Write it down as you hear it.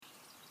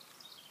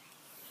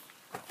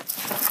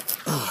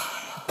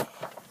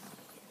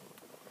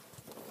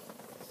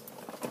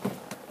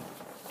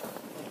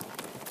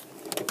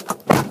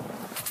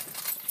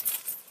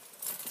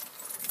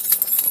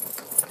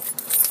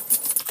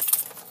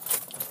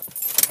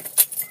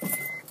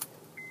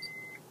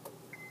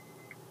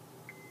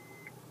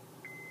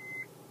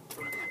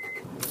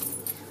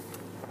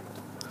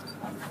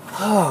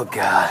Oh,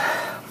 God.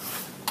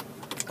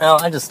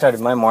 Well, I just started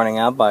my morning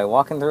out by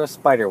walking through a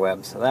spider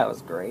web, so that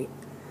was great.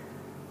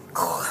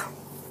 You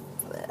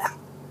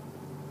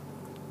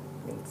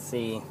can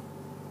see,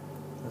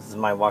 this is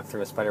my walk through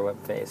a spider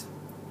web face.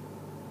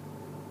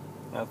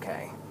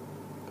 Okay.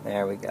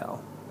 There we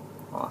go.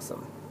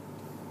 Awesome.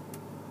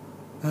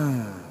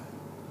 You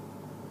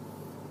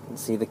can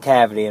see the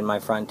cavity in my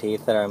front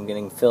teeth that I'm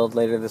getting filled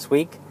later this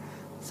week.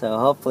 So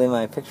hopefully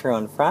my picture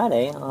on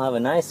Friday, I'll have a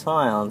nice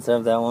smile instead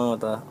of that one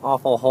with the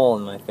awful hole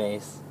in my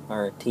face,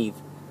 or teeth.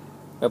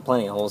 There are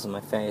plenty of holes in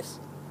my face.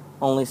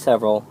 Only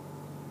several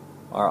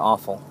are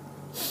awful.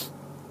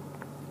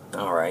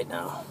 Alright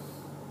now.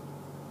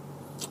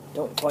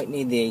 Don't quite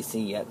need the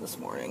AC yet this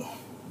morning.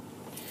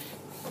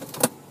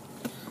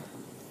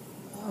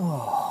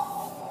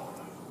 Oh.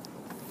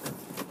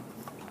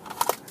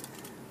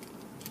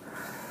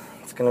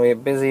 It's going to be a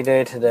busy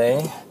day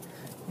today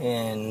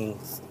in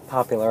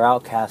Popular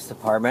Outcast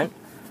department.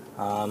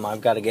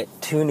 I've got to get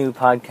 2 new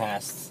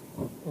podcasts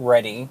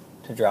ready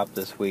to drop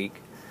this week.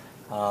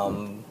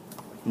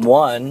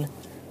 One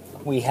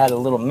we had a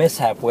little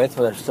mishap with.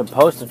 We're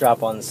supposed to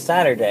drop on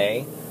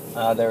Saturday.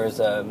 There was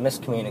a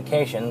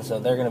miscommunication, so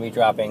they're going to be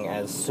dropping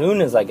as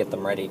soon as I get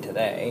them ready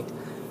today.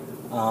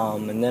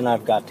 And then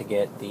I've got to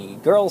get the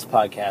girls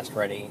podcast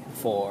ready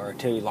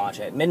to launch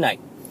at midnight.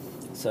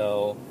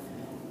 So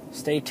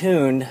stay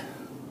tuned,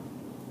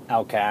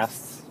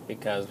 Outcasts,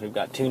 because we've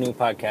got 2 new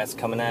podcasts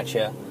coming at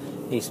you.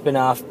 The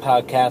spin-off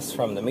podcasts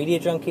from the Media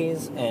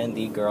Junkies and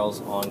the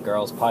Girls on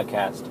Girls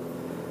podcast.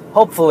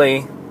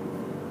 Hopefully,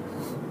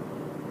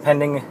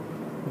 pending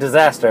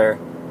disaster,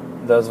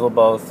 those will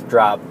both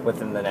drop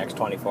within the next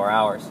 24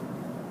 hours.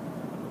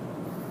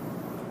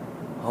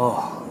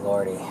 Oh,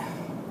 Lordy.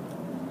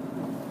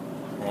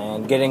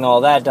 And getting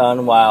all that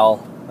done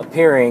while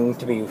appearing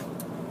to be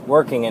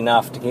working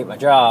enough to keep my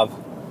job,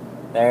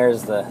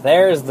 there's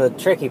the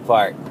tricky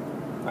part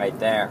right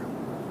there.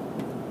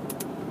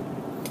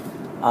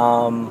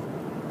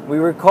 We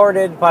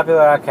recorded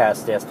Popular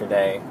Outcast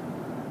yesterday,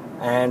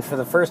 and for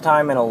the first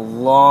time in a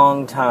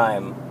long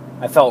time,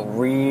 I felt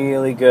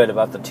really good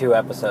about the 2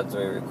 episodes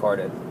we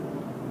recorded.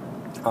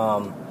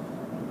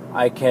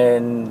 I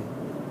can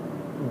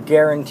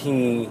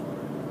guarantee,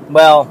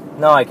 well,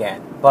 no I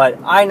can't, but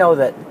I know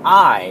that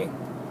I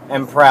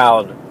am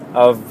proud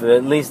of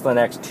at least the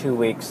next 2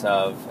 weeks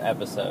of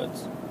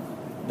episodes.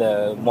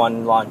 The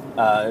one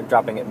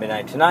dropping at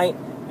midnight tonight,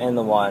 and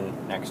the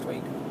one next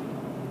week.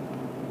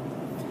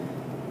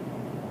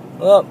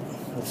 Well,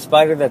 the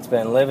spider that's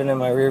been living in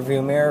my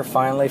rearview mirror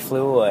finally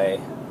flew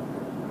away.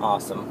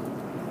 Awesome.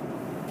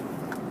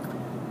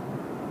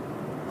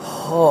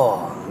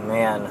 Oh,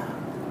 man.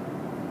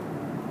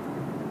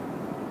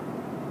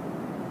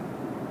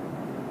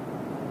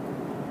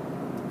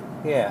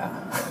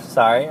 Yeah.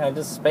 Sorry, I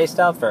just spaced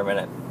out for a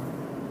minute.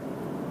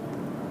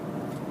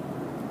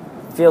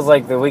 Feels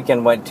like the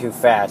weekend went too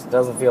fast. It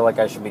doesn't feel like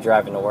I should be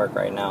driving to work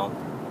right now.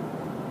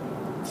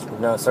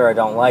 No, sir, I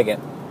don't like it.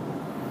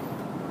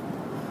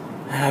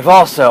 And I've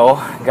also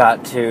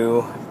got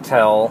to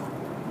tell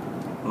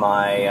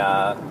my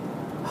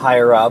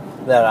higher up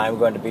that I'm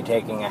going to be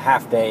taking a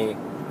half day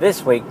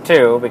this week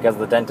too, because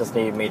the dentist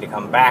needed me to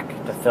come back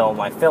to fill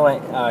my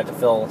to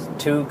fill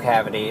 2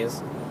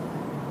 cavities.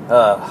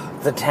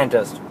 The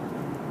dentist.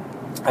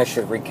 I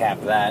should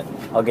recap that.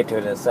 I'll get to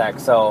it in a sec.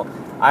 So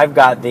I've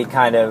got the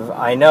kind of,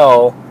 I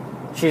know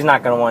she's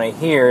not going to want to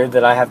hear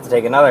that I have to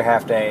take another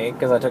half day,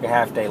 because I took a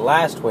half day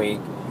last week,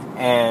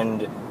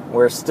 and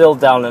we're still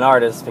down an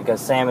artist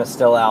because Sam is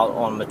still out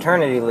on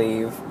maternity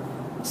leave,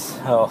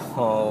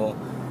 so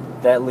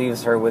that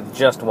leaves her with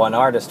just 1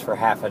 artist for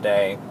half a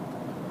day.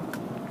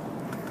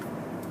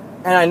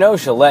 And I know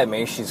she'll let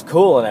me, she's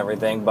cool and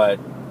everything, but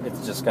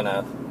it's just going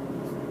to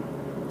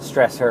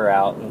stress her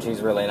out, and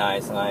she's really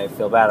nice, and I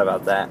feel bad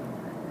about that.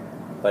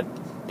 But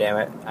damn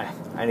it,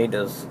 I need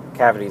those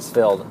cavities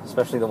filled,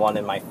 especially the one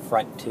in my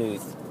front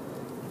tooth.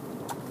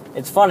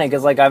 It's funny,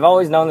 because I've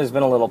always known there's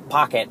been a little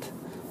pocket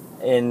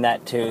in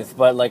that tooth,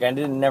 but I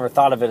never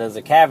thought of it as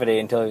a cavity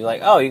until you're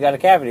like, oh, you got a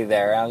cavity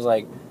there. And I was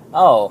like,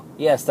 oh,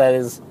 yes, that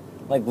is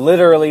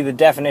literally the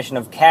definition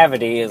of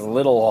cavity is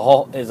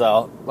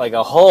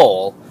a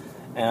hole.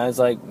 And I was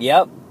like,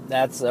 yep,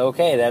 that's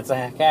okay, that's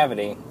a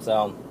cavity.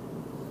 So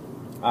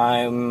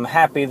I'm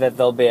happy that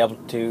they'll be able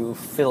to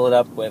fill it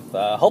up with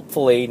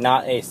hopefully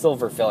not a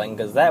silver filling,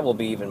 because that will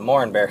be even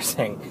more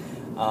embarrassing.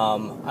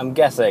 I'm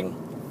guessing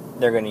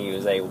they're going to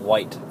use a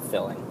white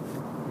filling.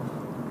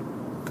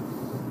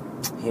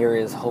 Here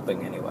is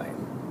hoping, anyway.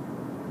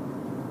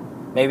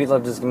 Maybe they'll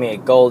just give me a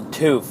gold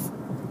tooth.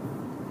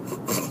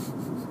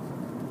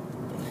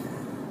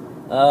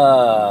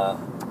 Nah,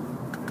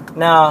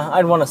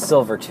 I'd want a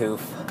silver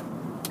tooth.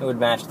 It would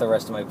match the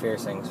rest of my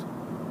piercings.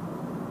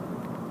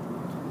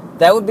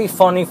 That would be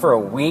funny for a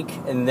week,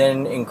 and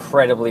then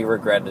incredibly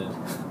regretted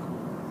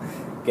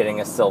getting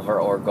a silver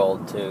or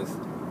gold tooth.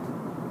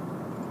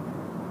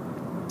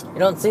 You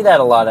don't see that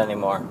a lot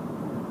anymore.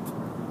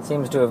 It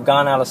seems to have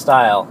gone out of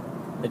style.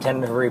 They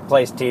tend to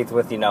replace teeth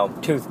with,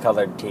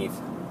 tooth-colored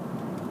teeth.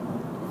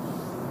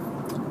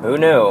 who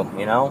knew,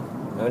 you know?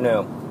 Who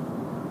knew?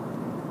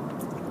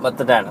 But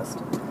the dentist.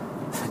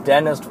 The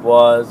dentist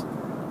was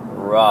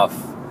rough.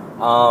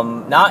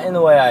 Not in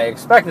the way I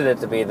expected it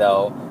to be,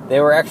 though.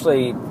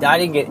 I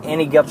didn't get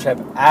any guilt trip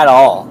at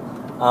all.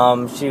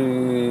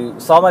 She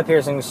saw my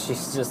piercings.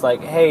 She's just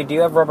like, hey, do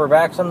you have rubber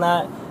backs on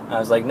that? And I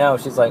was like, no.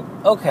 She's like,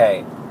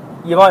 okay,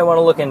 you might want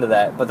to look into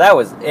that. But that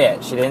was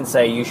it. She didn't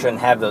say you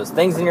shouldn't have those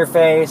things in your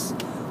face.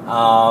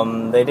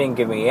 They didn't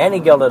give me any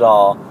guilt at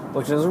all,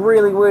 which was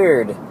really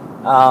weird.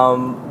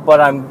 But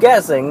I'm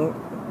guessing,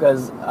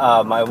 because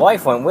my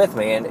wife went with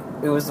me, and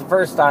it was the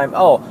first time.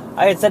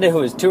 I had said it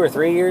was 2 or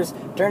 3 years.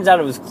 Turns out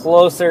it was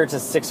closer to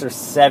 6 or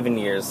 7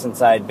 years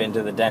since I had been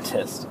to the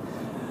dentist.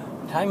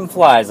 Time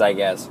flies, I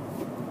guess.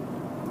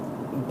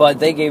 But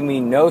they gave me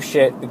no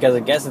shit, because I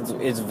guess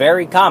it's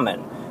very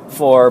common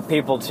for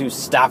people to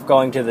stop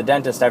going to the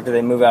dentist after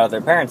they move out of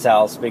their parents'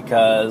 house,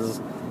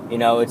 because, you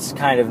know, it's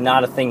kind of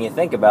not a thing you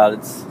think about.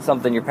 It's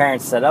something your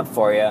parents set up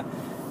for you.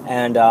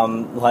 And,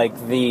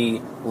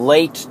 the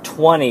late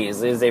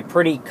 20s is a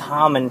pretty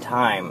common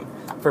time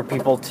for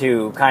people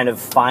to kind of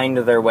find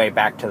their way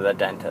back to the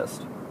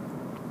dentist.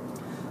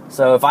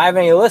 So if I have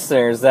any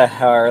listeners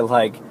that are,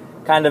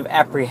 kind of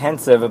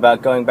apprehensive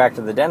about going back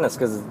to the dentist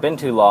because it's been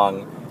too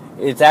long,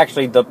 it's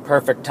actually the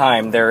perfect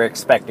time. They're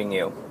expecting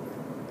you.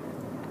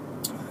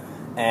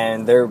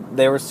 And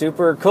they were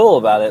super cool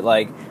about it.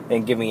 They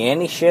didn't give me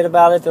any shit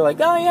about it. They're like,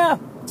 oh yeah,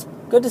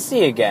 good to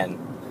see you again.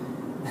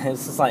 And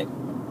it's just like,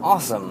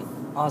 awesome.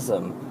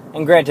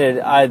 And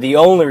granted, the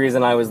only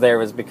reason I was there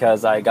was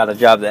because I got a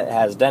job that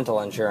has dental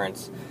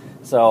insurance.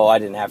 So I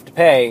didn't have to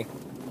pay,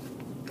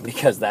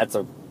 because that's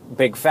a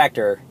big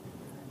factor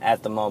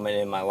at the moment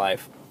in my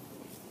life.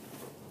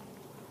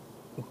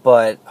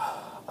 But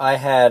I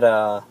had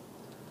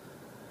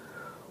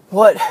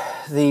what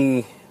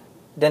the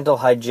dental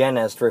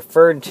hygienist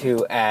referred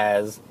to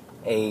as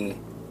a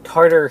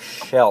tartar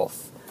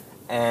shelf,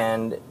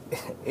 and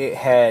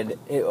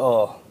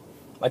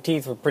my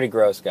teeth were pretty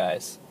gross,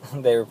 guys.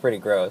 They were pretty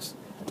gross.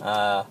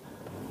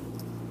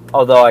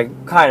 Although I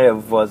kind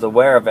of was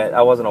aware of it,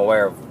 I wasn't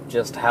aware of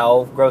just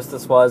how gross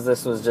this was.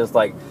 This was just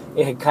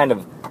it had kind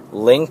of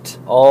linked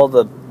all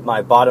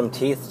my bottom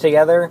teeth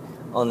together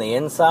on the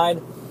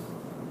inside,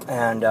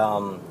 and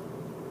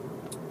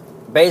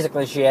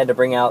basically she had to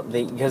bring out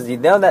because you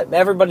know that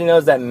everybody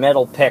knows that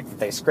metal pick that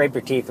they scrape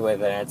your teeth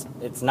with, and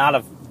it's not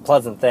a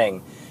pleasant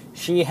thing.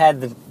 She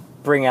had to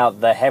bring out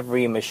the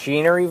heavy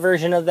machinery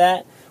version of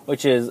that,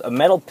 which is a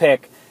metal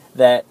pick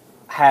that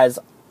has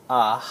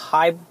a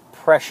high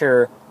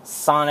pressure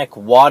sonic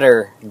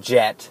water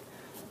jet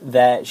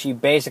that she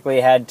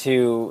basically had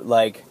to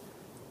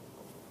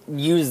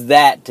use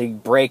that to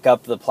break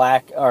up the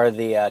plaque or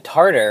the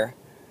tartar,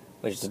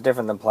 which is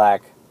different than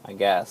plaque, I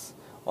guess,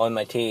 on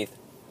my teeth.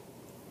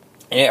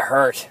 And it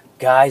hurt,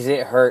 guys.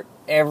 It hurt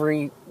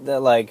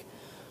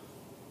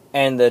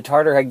and the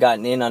tartar had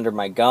gotten in under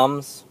my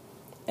gums,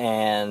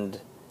 and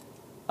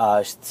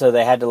so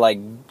they had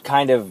to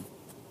kind of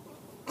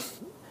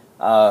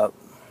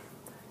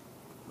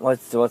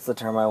what's the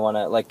term I want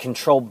to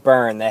control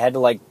burn. They had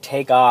to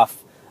take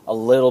off a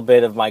little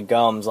bit of my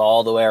gums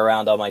all the way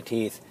around all my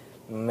teeth.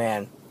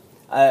 Man,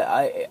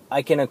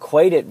 I can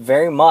equate it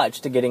very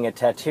much to getting a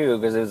tattoo,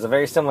 because it was a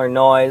very similar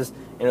noise,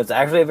 and it was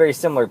actually a very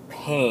similar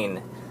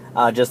pain,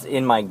 just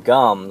in my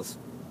gums.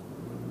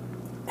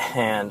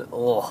 And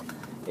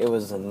it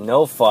was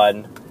no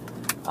fun.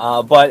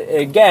 But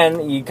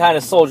again, you kind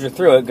of soldier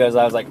through it, because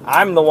I was like,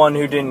 I'm the one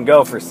who didn't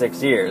go for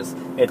 6 years.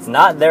 It's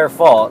not their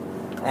fault.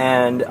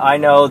 And I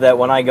know that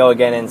when I go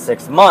again in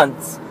 6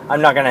 months,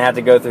 I'm not going to have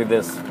to go through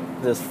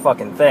this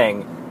fucking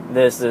thing.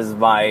 This is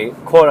my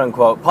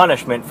quote-unquote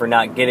punishment for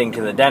not getting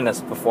to the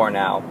dentist before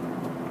now.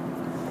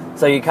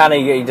 So you can't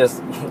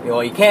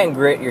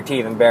grit your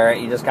teeth and bear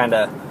it. You just kind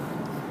of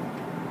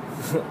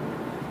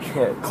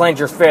clench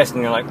your fist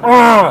and you're like,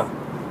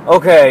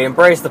 okay,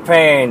 embrace the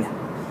pain.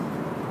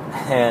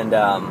 And,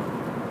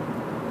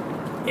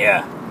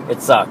 yeah,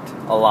 it sucked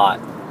a lot.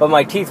 But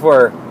my teeth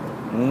were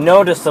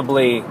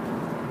noticeably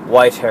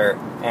whiter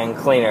and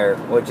cleaner,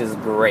 which is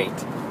great.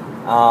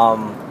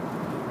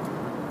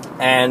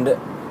 And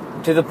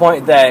to the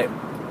point that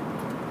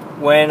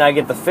when I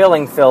get the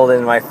filling filled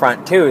in my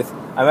front tooth,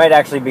 I might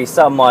actually be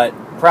somewhat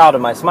proud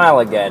of my smile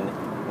again,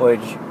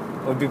 which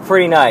would be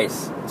pretty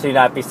nice to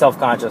not be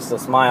self-conscious to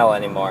smile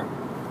anymore.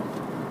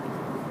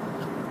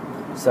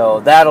 So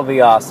that'll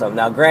be awesome.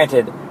 Now,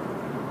 granted,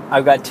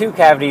 I've got 2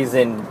 cavities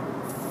in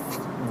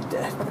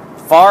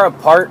far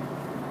apart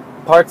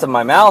parts of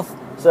my mouth,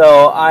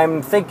 so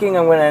I'm thinking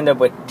I'm going to end up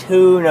with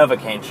 2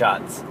 Novocaine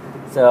shots.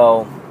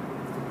 So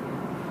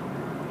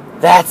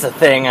that's a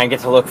thing I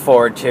get to look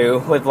forward to,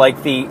 with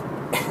the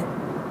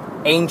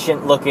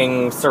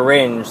ancient-looking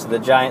syringe, the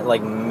giant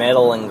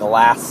metal and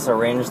glass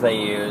syringe they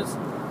use,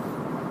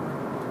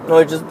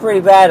 which is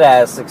pretty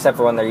badass, except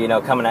for when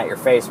they're coming at your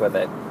face with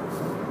it.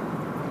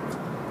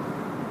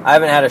 I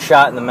haven't had a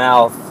shot in the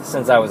mouth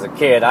since I was a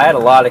kid. I had a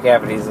lot of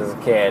cavities as a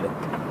kid,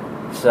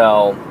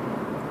 so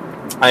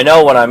I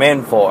know what I'm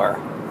in for.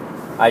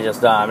 I'm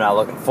not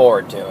looking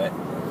forward to it.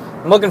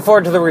 I'm looking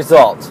forward to the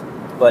result,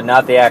 but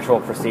not the actual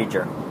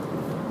procedure.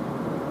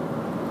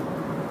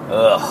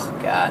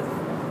 Ugh, God.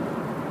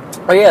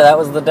 Oh yeah, that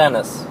was the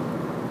dentist.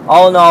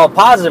 All in all, a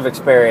positive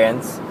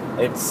experience.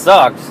 It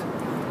sucked.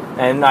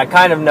 And I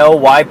kind of know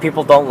why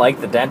people don't like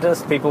the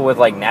dentist. People with,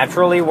 like,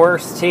 naturally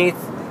worse teeth,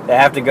 they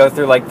have to go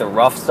through, like, the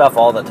rough stuff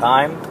all the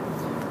time.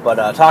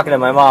 But talking to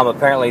my mom,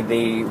 apparently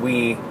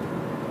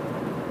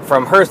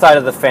from her side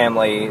of the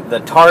family, the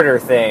tartar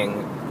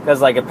thing, because,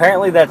 like,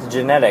 apparently that's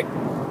genetic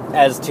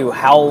as to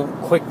how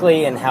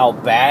quickly and how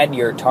bad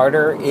your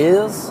tartar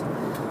is.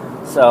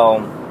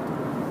 So,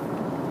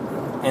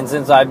 and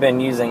since I've been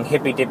using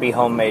Hippy Dippy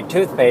homemade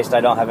toothpaste,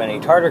 I don't have any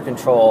tartar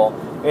control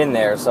in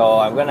there, so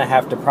I'm going to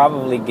have to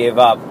probably give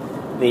up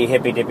the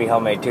Hippy Dippy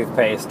homemade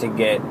toothpaste to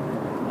get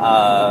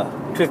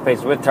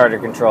toothpaste with tartar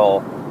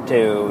control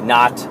to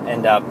not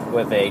end up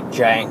with a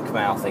jank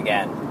mouth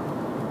again.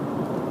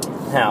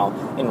 Now,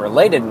 in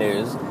related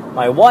news,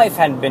 my wife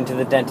hadn't been to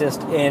the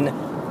dentist in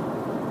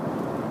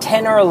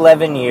 10 or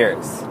 11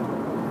 years.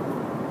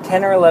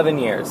 10 or 11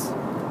 years.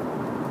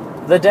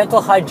 The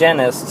dental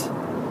hygienist,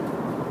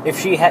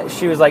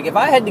 she was like, if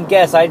I had to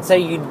guess, I'd say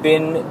you'd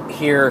been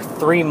here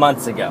 3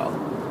 months ago.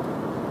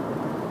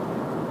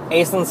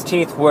 Aislinn's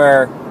teeth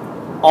were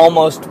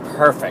almost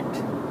perfect.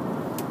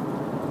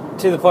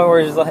 To the point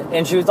where she's like,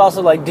 and she was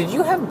also like, did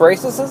you have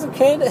braces as a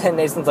kid? And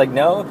Aislinn's like,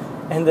 no.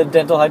 And the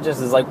dental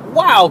hygienist is like,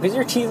 wow, because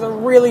your teeth are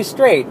really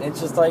straight. And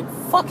it's just like,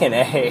 fucking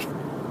A.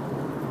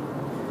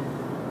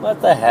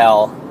 What the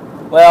hell?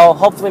 Well,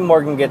 hopefully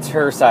Morgan gets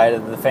her side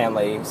of the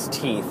family's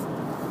teeth.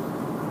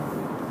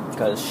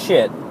 Because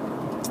shit,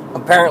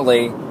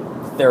 apparently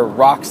they're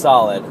rock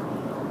solid.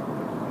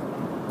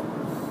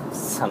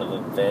 Son of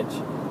a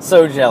bitch.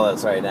 So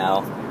jealous right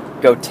now.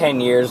 Go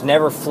 10 years,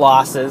 never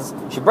flosses.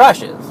 She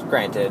brushes,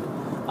 granted,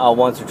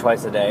 once or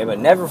twice a day, but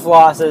never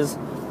flosses.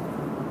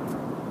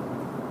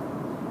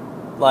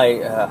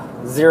 Like,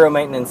 zero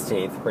maintenance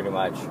teeth, pretty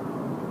much.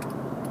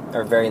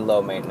 Or very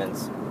low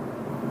maintenance.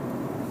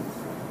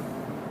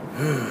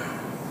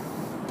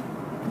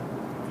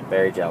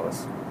 Very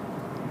jealous.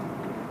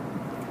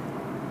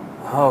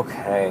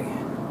 Okay.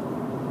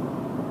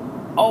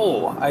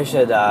 Oh, I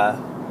should,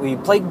 we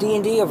played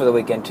D&D over the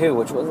weekend, too,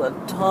 which was a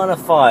ton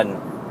of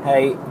fun.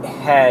 I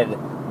had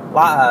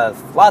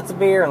lots of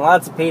beer and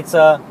lots of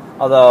pizza,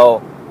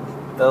 although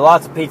the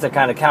lots of pizza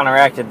kind of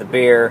counteracted the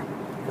beer,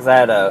 because I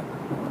had a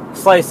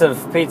slice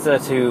of pizza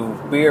to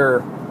beer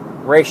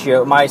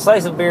ratio. My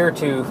slice of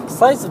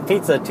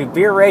pizza to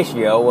beer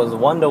ratio was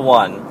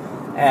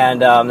 1-to-1,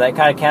 and that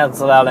kind of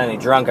canceled out any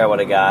drunk I would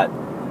have got.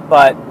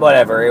 But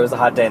whatever, it was a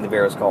hot day and the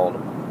beer was cold.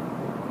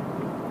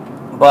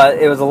 But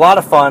it was a lot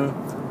of fun,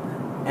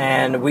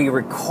 and we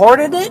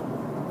recorded it.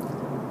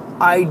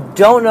 I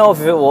don't know if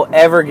it will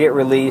ever get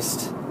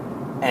released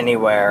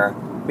anywhere,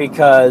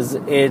 because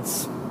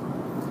it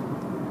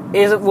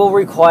will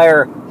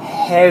require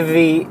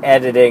heavy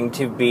editing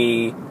to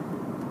be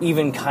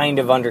even kind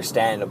of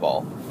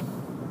understandable.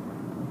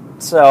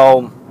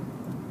 So,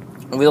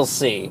 we'll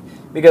see.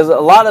 Because a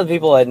lot of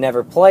people had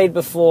never played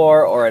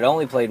before, or had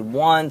only played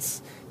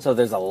once, so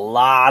there's a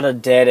lot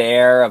of dead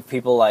air of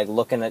people, like,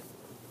 looking at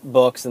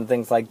books and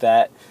things like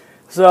that.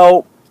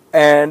 So,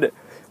 and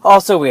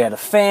also we had a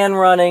fan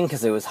running,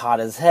 because it was hot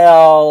as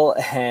hell,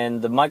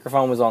 and the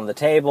microphone was on the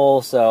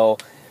table, so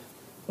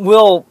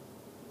we'll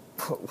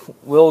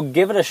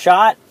give it a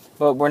shot,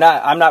 but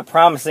I'm not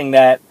promising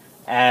that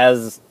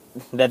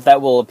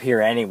that will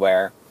appear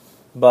anywhere.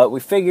 But we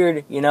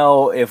figured,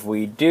 if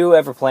we do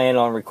ever plan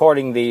on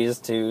recording these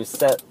to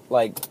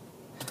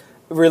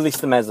release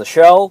them as a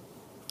show,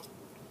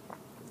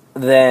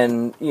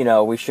 then,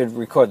 we should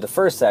record the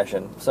first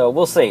session. So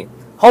we'll see.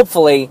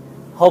 Hopefully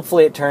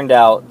it turned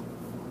out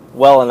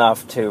well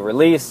enough to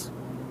release.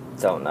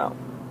 Don't know.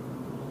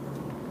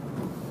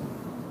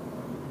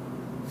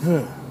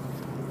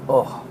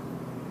 Oh,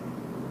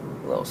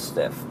 a little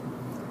stiff.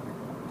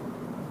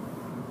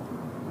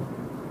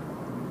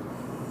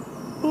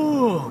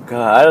 Oh,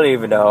 God, I don't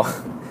even know.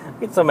 I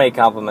get so many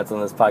compliments on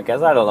this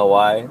podcast. I don't know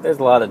why. There's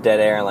a lot of dead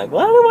air and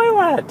what do I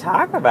want to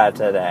talk about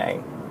today?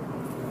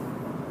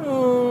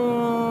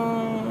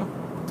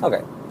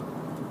 Okay.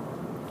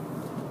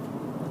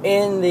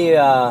 In the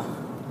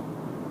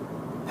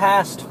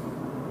past,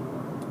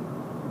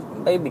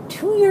 maybe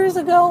 2 years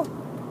ago,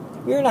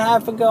 year and a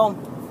half ago,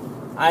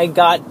 I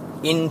got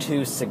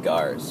into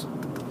cigars.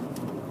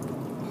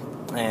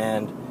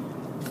 And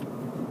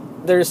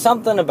there's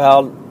something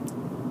about,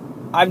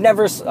 I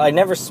never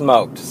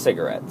smoked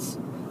cigarettes.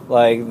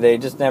 They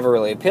just never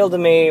really appealed to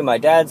me. My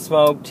dad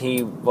smoked.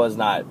 He was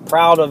not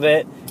proud of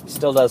it. He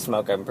still does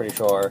smoke, I'm pretty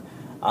sure.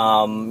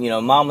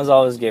 Mom was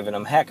always giving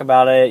him heck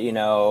about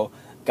it.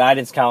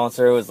 Guidance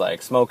counselor was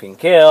like, smoking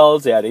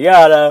kills, yada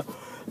yada.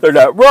 They're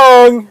not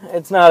wrong.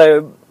 It's not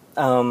a,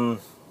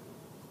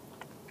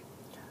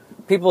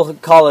 people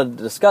call it a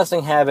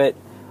disgusting habit.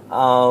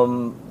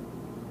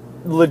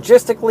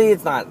 Logistically,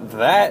 it's not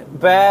that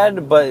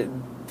bad, but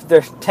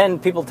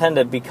people tend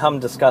to become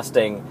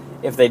disgusting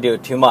if they do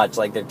it too much.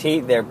 Like their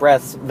teeth, their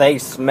breaths, they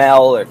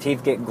smell, their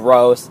teeth get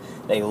gross,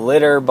 they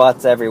litter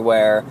butts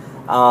everywhere.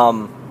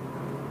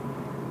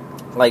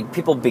 Like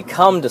people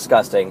become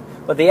disgusting.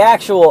 But the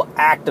actual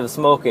act of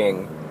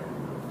smoking,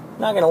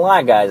 not gonna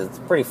lie guys, it's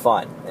pretty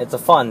fun. It's a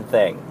fun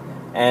thing.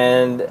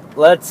 And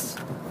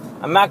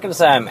I'm not gonna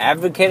say I'm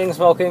advocating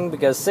smoking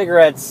because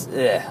cigarettes,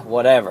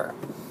 whatever.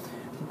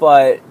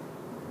 But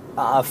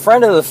a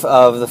friend of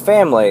the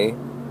family,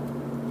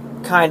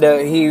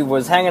 he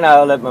was hanging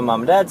out at my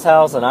mom and dad's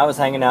house, and I was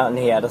hanging out, and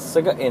he had a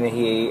cigar, and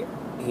he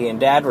and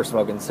dad were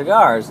smoking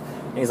cigars,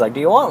 and he's like, do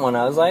you want one?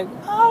 I was like,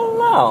 I don't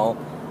know.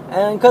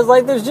 And because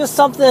like there's just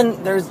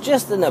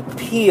an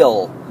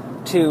appeal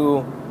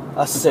to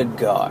a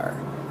cigar.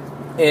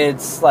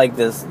 It's like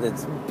it's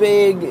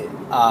big,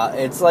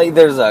 it's like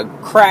there's a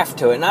craft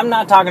to it, and I'm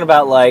not talking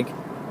about like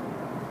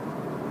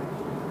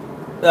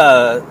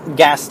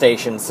gas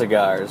station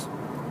cigars.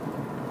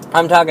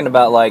 I'm talking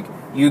about like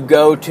you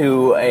go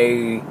to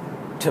a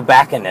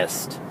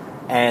tobacconist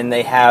and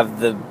they have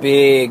the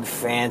big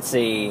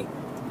fancy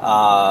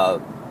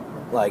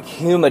like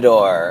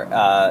humidor,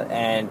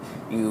 and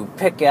you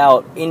pick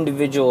out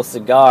individual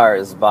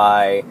cigars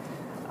by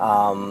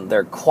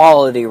their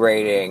quality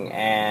rating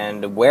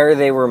and where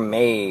they were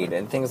made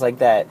and things like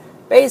that.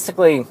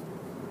 Basically,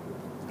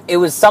 it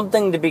was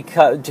something to be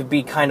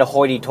kind of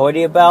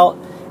hoity-toity about,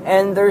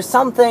 and there's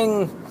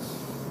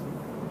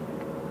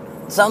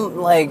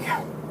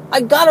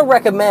I gotta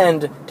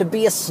recommend to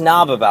be a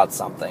snob about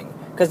something,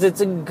 because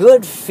it's a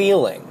good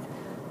feeling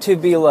to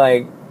be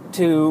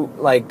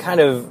kind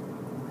of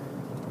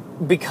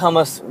become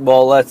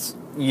let's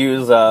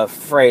use a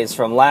phrase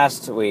from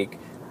last week,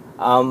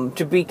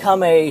 to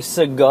become a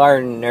cigar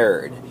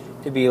nerd,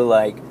 to be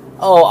like,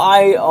 oh,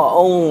 I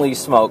only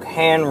smoke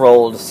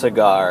hand-rolled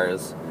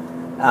cigars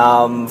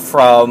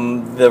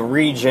from the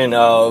region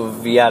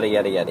of yada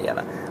yada yada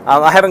yada.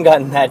 I haven't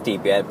gotten that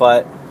deep yet,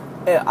 but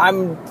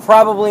I'm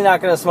probably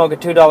not going to smoke a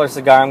 $2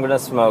 cigar. I'm going to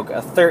smoke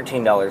a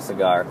 $13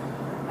 cigar.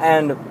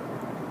 And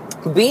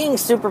being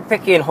super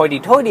picky and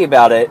hoity-toity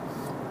about it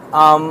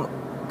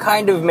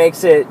kind of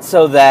makes it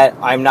so that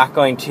I'm not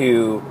going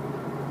to...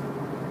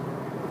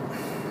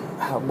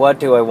 What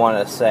do I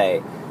want to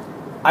say?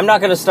 I'm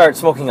not going to start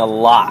smoking a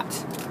lot.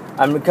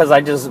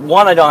 Because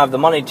one, I don't have the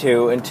money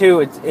to, and two,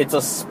 it's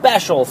a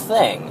special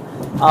thing.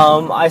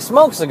 I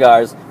smoke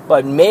cigars,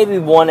 but maybe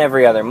one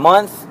every other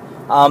month.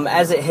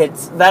 As it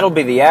hits, that'll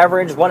be the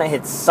average. When it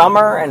hits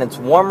summer and it's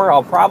warmer,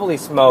 I'll probably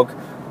smoke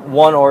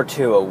 1 or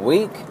 2 a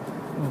week.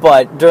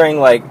 But during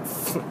like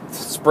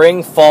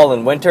spring, fall,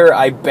 and winter,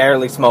 I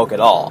barely smoke at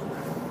all.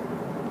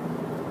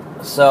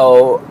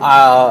 So,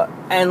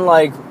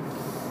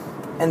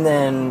 and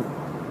then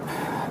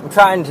I'm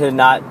trying to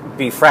not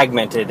be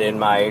fragmented in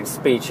my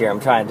speech here. I'm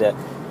trying to,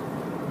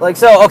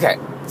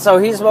 so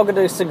he's smoking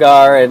a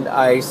cigar, and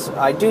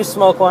I do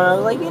smoke one. I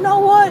was like, you know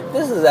what?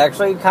 This is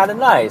actually kind of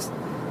nice.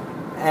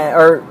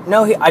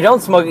 I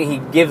don't smoke it, he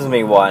gives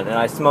me one, and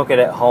I smoke it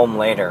at home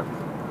later.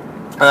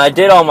 And I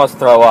did almost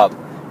throw up,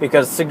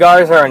 because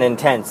cigars are an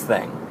intense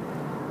thing.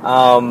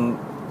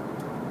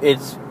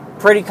 It's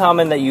pretty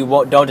common that you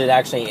don't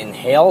actually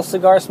inhale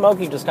cigar smoke,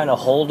 you just kind of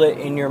hold it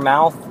in your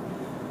mouth,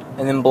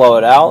 and then blow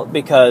it out,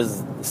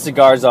 because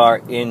cigars are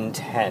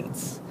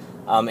intense.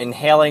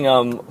 Inhaling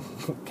them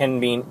can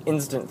mean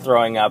instant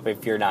throwing up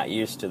if you're not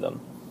used to them.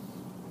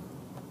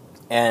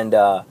 And,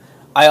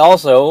 I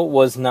also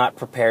was not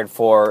prepared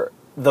for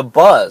the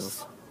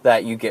buzz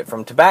that you get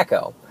from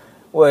tobacco,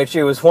 which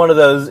it was one of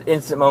those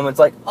instant moments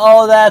like,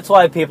 oh, that's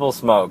why people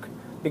smoke,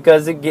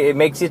 because it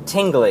makes you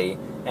tingly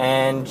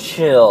and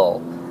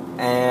chill,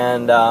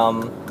 and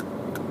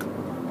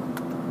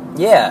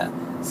yeah,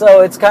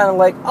 so it's kind of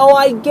like, oh,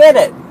 I get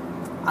it,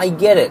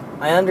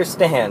 I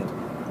understand.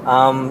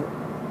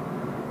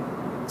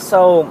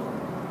 So,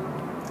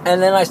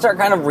 and then I start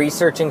kind of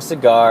researching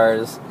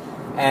cigars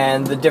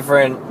and the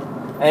different.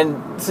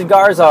 And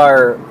cigars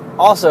are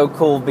also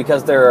cool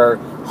because there are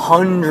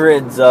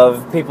hundreds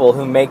of people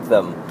who make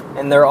them.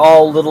 And they're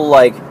all little,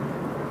 like,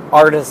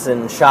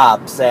 artisan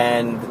shops.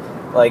 And,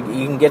 like,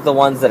 you can get the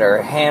ones that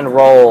are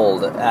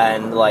hand-rolled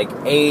and, like,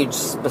 aged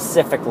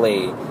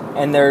specifically.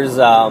 And there's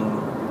a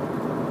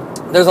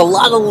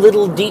lot of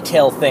little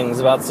detail things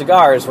about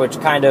cigars which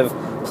kind of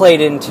played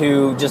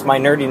into just my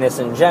nerdiness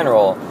in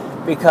general.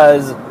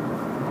 Because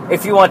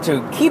if you want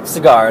to keep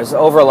cigars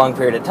over a long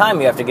period of time,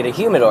 you have to get a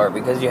humidor,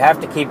 because you have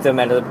to keep them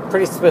at a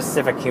pretty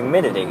specific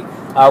humidity.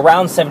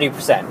 Around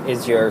 70%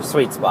 is your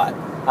sweet spot.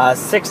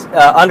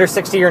 Under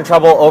 60, you're in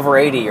trouble. Over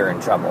 80, you're in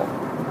trouble.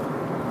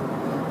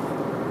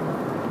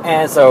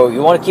 And so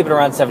you want to keep it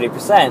around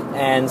 70%.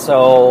 And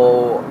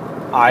so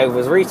I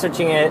was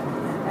researching it,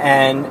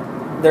 and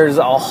there's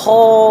a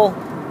whole,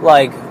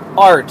 like,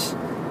 art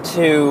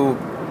to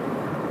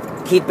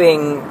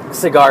keeping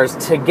cigars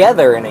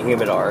together in a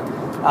humidor.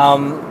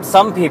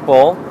 Some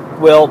people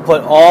will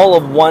put all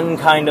of one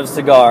kind of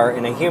cigar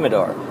in a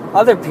humidor.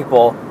 Other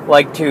people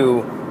like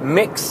to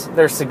mix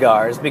their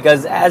cigars,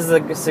 because as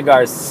the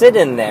cigars sit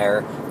in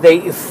there,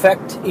 they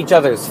affect each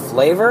other's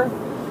flavor.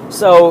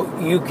 So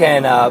you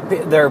can,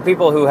 there are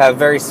people who have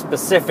very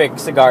specific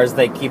cigars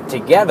they keep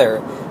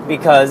together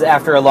because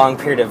after a long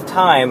period of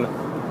time,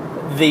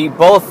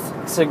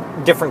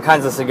 different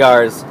kinds of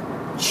cigars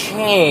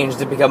change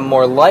to become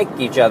more like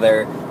each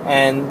other,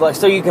 and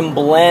so you can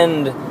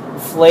blend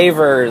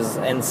flavors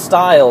and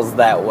styles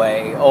that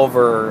way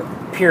over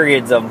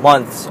periods of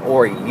months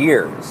or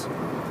years.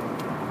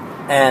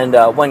 And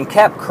when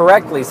kept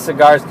correctly,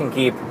 cigars can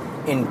keep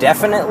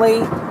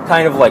indefinitely,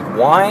 kind of like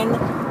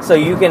wine. So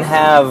you can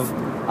have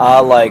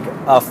like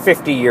a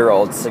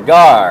 50-year-old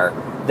cigar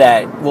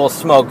that will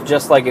smoke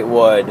just like it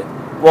would.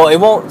 Well, it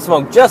won't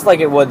smoke just like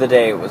it would the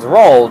day it was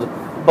rolled,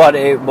 but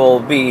it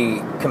will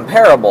be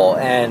comparable.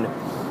 And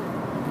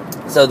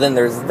so then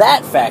there's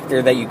that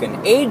factor that you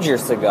can age your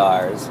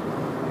cigars.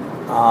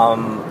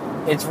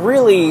 It's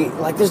really,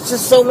 like, there's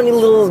just so many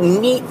little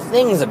neat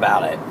things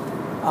about it.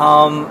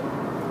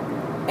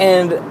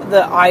 And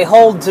I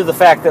hold to the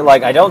fact that,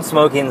 like, I don't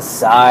smoke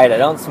inside, I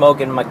don't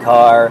smoke in my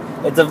car.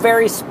 It's a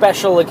very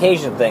special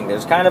occasion thing.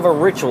 There's kind of a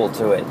ritual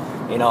to it.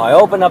 You know, I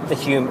open up the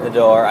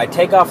humidor, I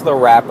take off the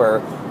wrapper,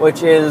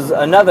 which is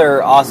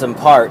another awesome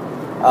part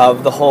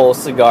of the whole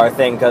cigar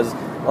thing, because,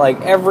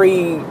 like,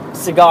 every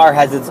cigar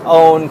has its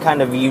own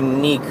kind of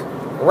unique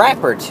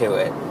wrapper to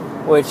it,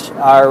 which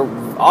are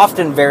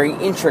often very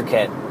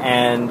intricate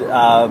and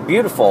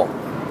beautiful.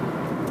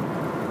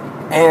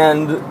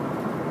 And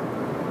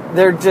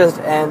they're just,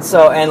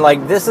 and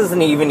like, this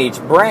isn't even each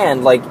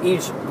brand. Like,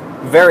 each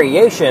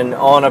variation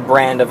on a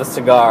brand of a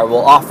cigar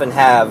will often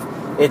have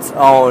its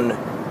own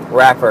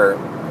wrapper.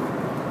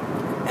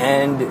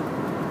 And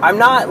I'm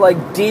not,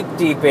 like,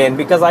 deep in,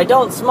 because I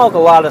don't smoke a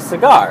lot of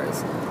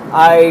cigars.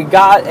 I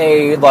got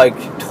a, like,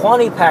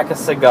 20-pack of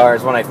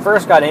cigars when I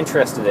first got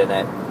interested in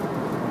it.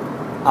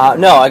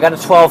 No, I got a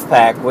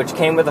 12-pack, which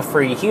came with a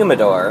free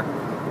humidor.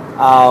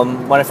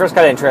 When I first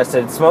got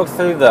interested, smoked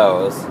through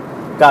those,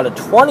 got a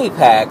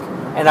 20-pack,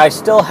 and I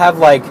still have,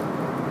 like,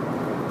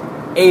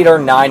 8 or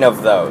 9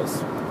 of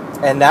those.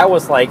 And that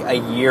was, like, a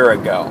year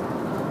ago.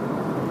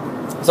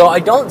 So I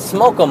don't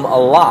smoke them a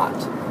lot.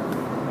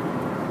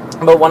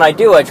 But when I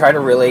do, I try to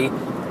really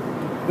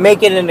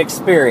make it an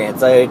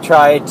experience. I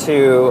try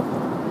to,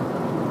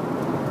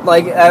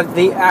 like,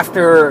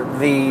 after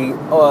the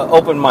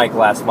open mic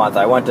last month,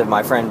 I went to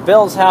my friend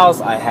Bill's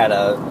house. I had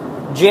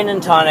a gin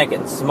and tonic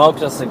and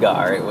smoked a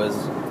cigar. It was,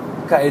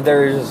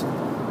 there's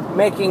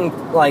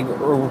making, like,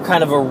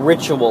 kind of a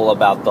ritual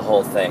about the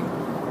whole thing.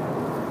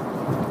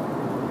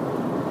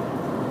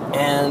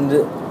 And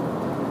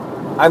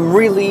I'm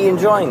really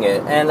enjoying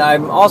it. And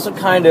I'm also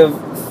kind of,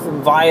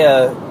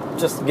 via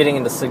just getting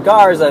into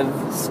cigars,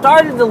 I've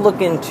started to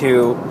look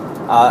into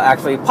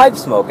actually pipe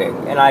smoking.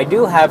 And I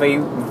do have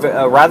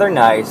a rather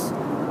nice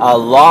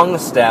long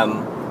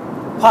stem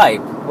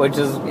pipe, which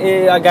is,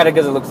 I got it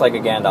because it looks like a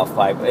Gandalf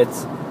pipe.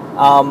 It's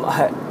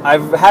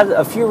I've had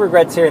a few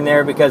regrets here and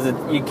there because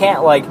you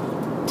can't, like,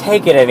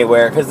 take it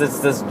anywhere because it's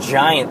this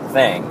giant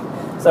thing.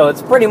 So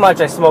it's pretty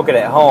much I smoke it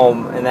at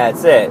home and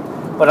that's it.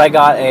 But I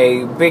got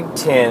a big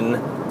tin,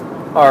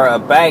 or a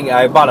bag.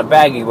 I bought a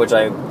baggie, which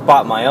I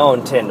bought my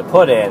own tin to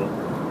put in,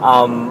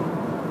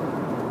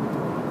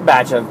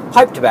 batch of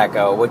pipe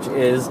tobacco, which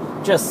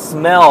just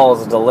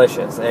smells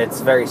delicious.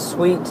 It's very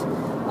sweet.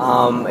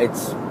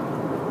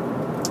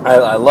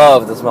 I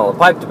love the smell of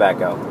pipe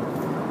tobacco.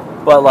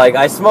 But, like,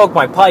 I smoke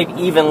my pipe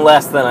even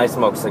less than I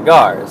smoke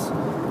cigars,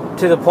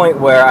 to the point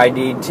where I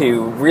need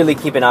to really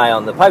keep an eye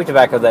on the pipe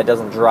tobacco that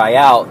doesn't dry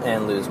out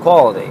and lose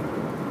quality.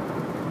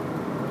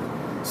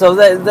 So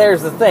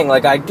there's the thing,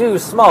 like, I do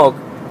smoke,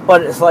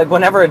 but it's like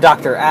whenever a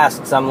doctor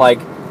asks, I'm like,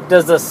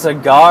 does a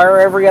cigar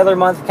every other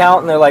month count?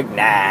 And they're like,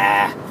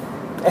 nah.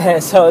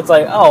 And so it's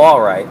like, oh,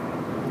 alright.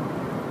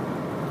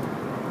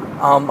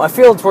 I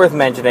feel it's worth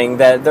mentioning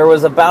that there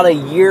was about a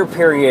year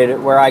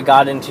period where I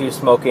got into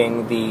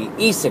smoking the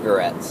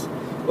e-cigarettes,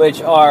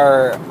 which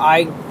are,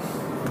 I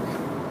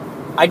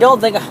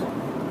don't think,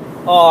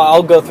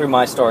 I'll go through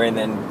my story and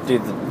then do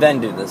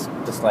this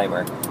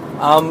disclaimer.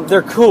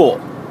 They're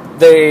cool.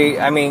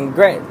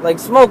 Great. Like,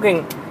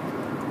 smoking,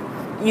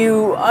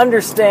 you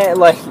understand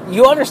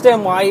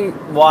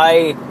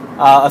why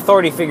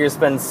authority figures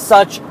spend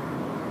so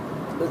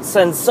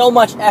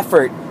much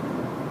effort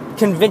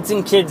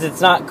convincing kids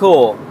it's not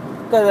cool.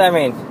 Because,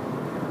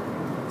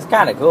 it's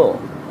kind of cool,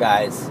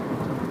 guys.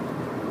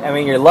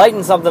 You're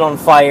lighting something on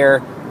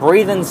fire,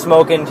 breathing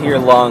smoke into your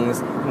lungs,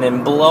 and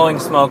then blowing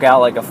smoke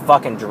out like a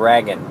fucking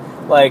dragon.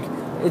 Like,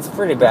 it's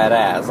pretty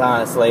badass,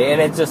 honestly.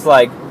 And it's just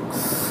like,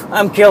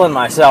 I'm killing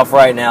myself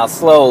right now,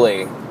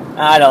 slowly.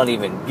 I don't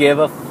even give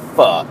a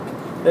fuck.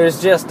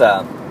 There's just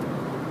an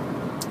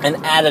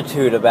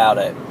attitude about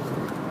it.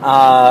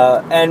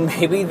 And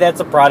maybe that's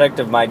a product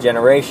of my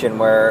generation,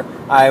 where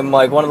I'm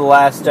like one of the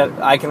last...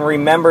 I can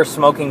remember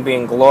smoking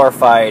being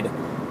glorified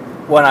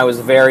when I was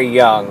very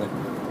young,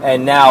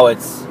 and now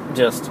it's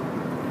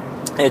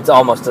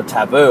almost a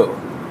taboo.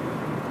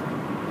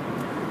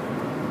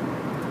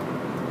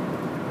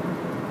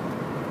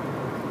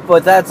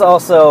 But that's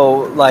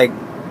also, like...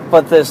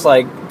 But this,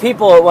 like,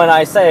 people, when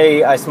I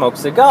say I smoke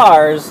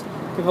cigars,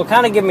 people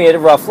kind of give me a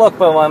rough look,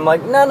 but I'm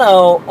like,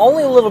 no,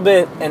 only a little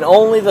bit, and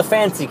only the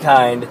fancy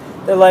kind.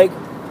 They're like,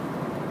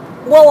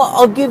 well,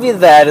 I'll give you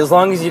that as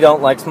long as you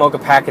don't, like, smoke a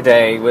pack a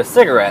day with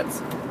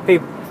cigarettes.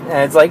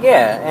 And it's like,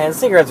 yeah, and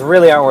cigarettes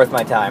really aren't worth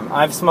my time.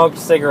 I've smoked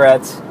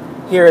cigarettes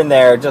here and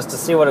there just to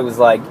see what it was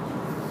like.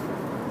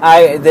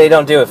 They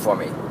don't do it for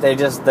me.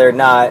 They're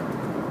not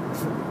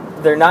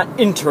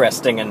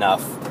interesting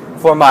enough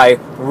for my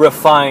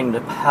refined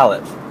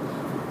palate.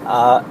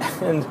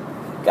 And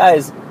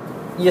guys,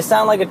 you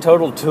sound like a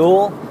total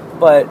tool,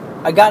 but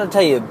I gotta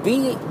tell you,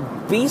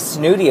 be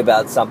snooty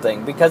about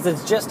something, because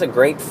it's just a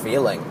great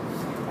feeling.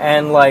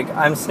 And, like,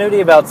 I'm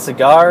snooty about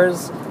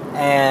cigars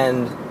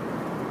and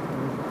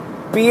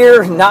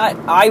beer.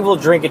 I will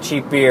drink a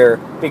cheap beer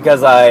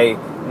because I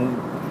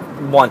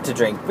want to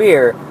drink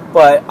beer,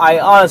 but I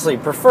honestly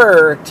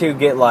prefer to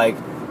get, like,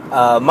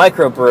 a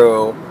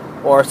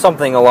microbrew or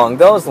something along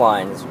those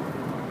lines.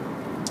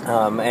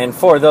 And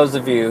for those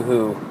of you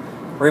who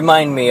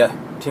remind me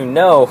to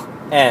no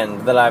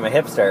end that I'm a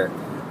hipster,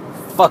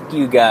 fuck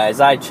you guys.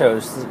 I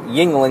chose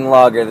Yuengling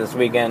Lager this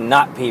weekend,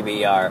 not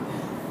PBR.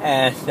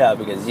 And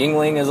because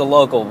Yuengling is a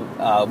local,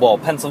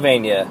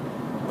 Pennsylvania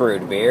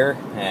brewed beer,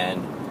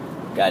 and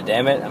god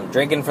damn it, I'm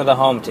drinking for the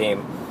home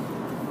team.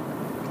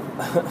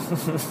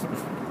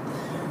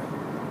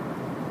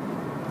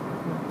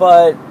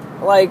 But,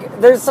 like,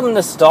 there's some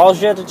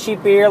nostalgia to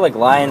cheap beer, like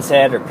Lion's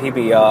Head or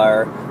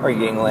PBR or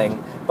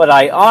Yuengling. But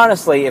I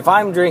honestly, if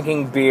I'm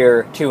drinking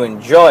beer to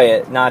enjoy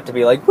it, not to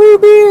be like, woo,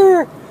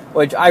 beer,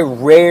 which I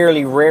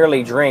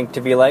rarely drink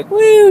to be like,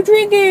 woo,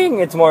 drinking.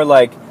 It's more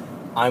like,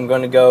 I'm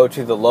going to go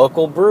to the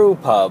local brew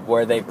pub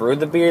where they brew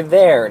the beer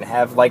there and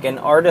have, like, an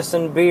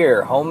artisan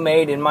beer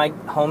homemade in my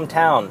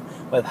hometown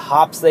with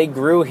hops they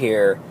grew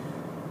here.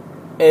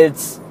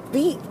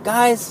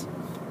 Guys,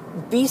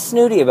 be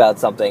snooty about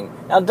something.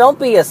 Now, don't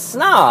be a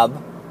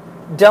snob.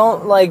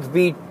 Don't, like,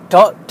 be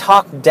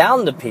talked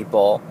down to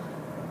people.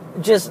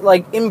 Just,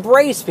 like,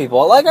 embrace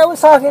people. Like I was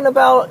talking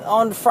about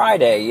on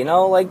Friday, you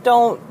know? Like,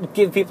 don't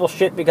give people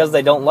shit because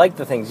they don't like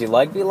the things you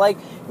like. Be like,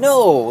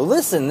 no,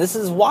 listen, this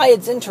is why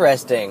it's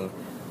interesting.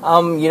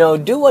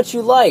 Do what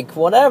you like,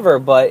 whatever.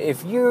 But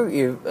if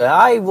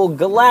I will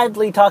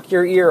gladly talk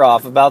your ear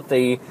off about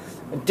the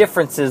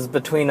differences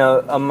between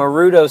a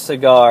Maruto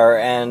cigar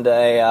and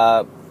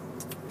a,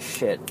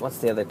 what's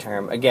the other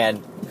term?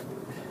 Again,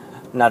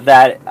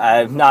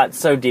 I'm not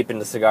so deep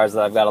into cigars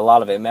that I've got a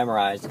lot of it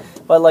memorized,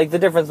 but, like, the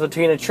difference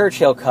between a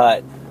Churchill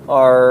cut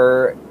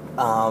or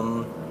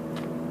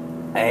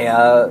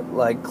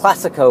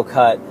Classico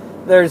cut,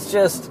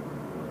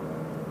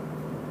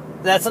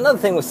 that's another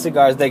thing with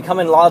cigars. They come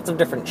in lots of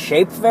different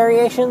shape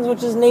variations,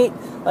 which is neat.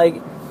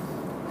 Like,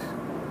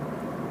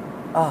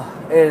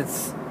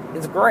 it's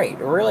great.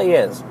 It really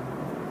is.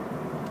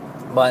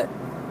 But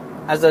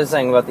as I was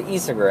saying about the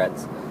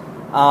e-cigarettes,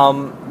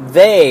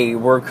 they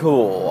were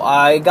cool.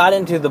 I got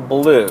into the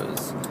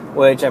blues,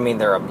 which, I mean,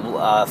 they're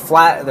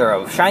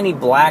a shiny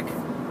black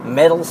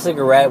metal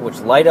cigarette which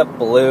light up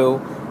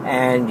blue,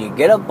 and you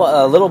get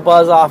a little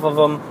buzz off of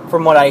them.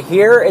 From what I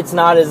hear, it's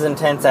not as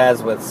intense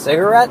as with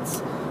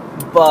cigarettes,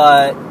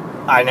 but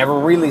I never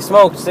really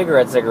smoked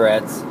cigarettes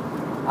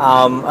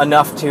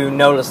enough to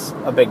notice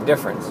a big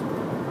difference.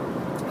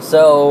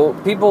 So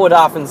people would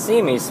often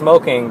see me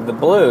smoking the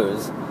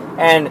blues,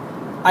 and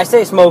I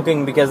say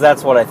smoking because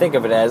that's what I think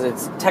of it as.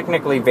 It's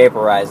technically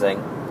vaporizing.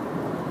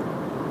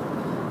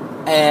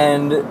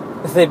 And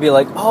they'd be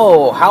like,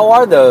 oh, how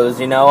are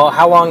those? You know,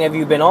 how long have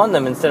you been on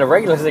them instead of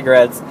regular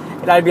cigarettes?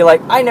 And I'd be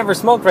like, I never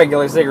smoked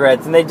regular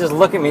cigarettes. And they'd just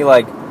look at me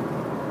like,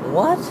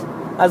 what?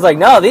 I was like,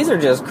 no, these are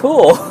just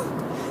cool.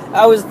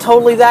 I was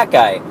totally that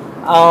guy.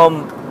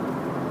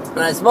 And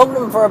I smoked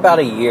them for about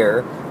a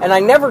year. And I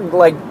never,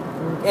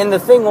 and the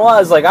thing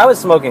was, I was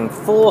smoking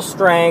full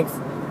strength,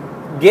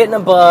 getting a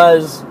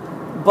buzz,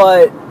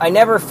 but I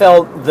never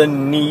felt the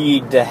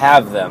need to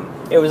have them.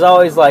 It was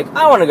always like,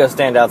 I want to go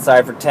stand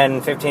outside for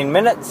 10, 15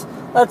 minutes.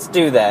 Let's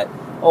do that.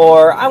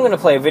 Or I'm going to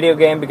play a video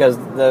game because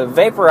the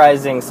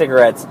vaporizing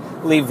cigarettes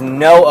leave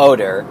no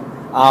odor.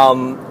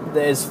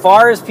 As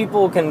far as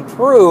people can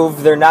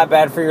prove, they're not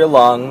bad for your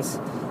lungs.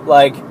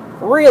 Like,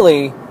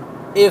 really,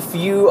 if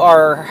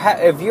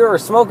you're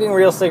smoking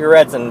real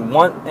cigarettes and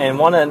want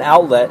an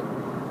outlet,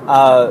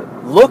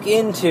 look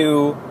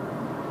into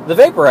the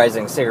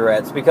vaporizing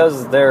cigarettes,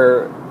 because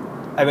they're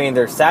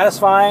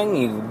satisfying.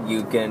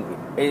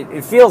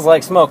 It feels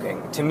like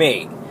smoking to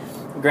me.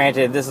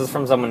 Granted, this is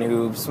from someone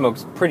who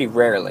smokes pretty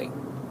rarely.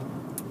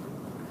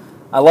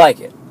 I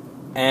like it.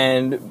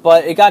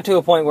 But it got to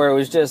a point where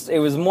it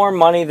was more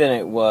money than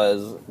it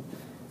was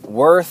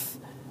worth,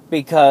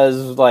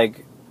 because,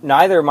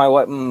 neither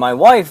my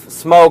wife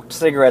smoked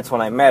cigarettes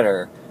when I met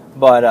her,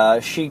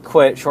 but she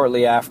quit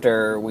shortly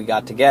after we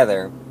got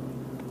together.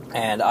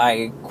 And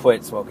I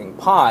quit smoking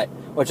pot,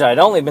 which I'd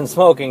only been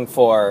smoking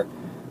for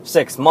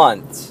 6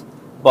 months,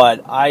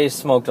 but I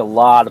smoked a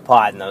lot of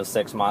pot in those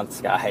 6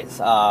 months,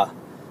 guys.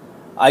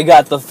 I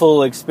got the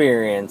full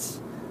experience,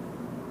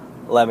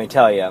 let me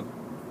tell you.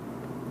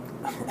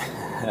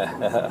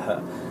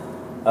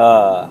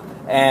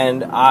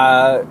 And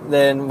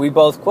then we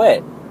both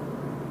quit.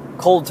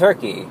 Cold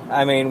turkey.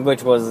 I mean,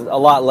 which was a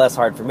lot less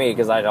hard for me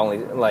because I'd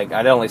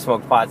only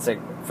smoked pot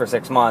for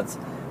 6 months,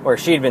 where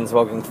she'd been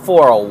smoking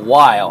for a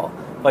while.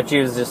 But she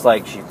was just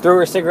like, she threw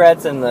her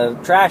cigarettes in the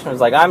trash and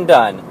was like, I'm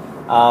done.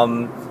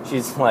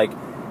 She's like,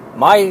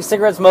 my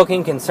cigarette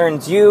smoking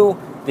concerns you.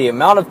 The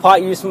amount of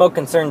pot you smoke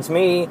concerns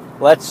me.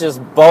 Let's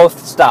just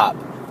both stop.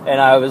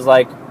 And I was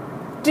like,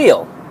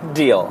 deal.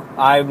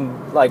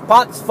 I'm like,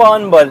 pot's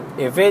fun, but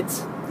if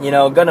it's,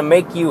 gonna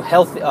make you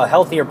a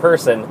healthier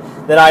person,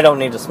 then I don't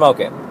need to smoke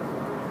it.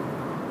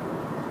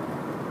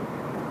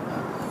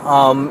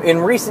 In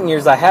recent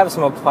years, I have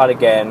smoked pot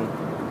again,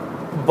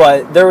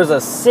 but there was a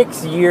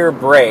 6-year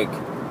break,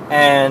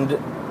 and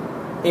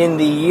in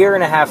the year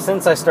and a half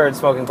since I started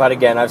smoking pot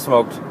again, I've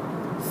smoked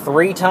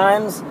 3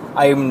 times.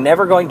 I'm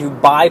never going to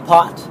buy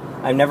pot.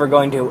 I'm never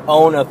going to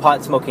own a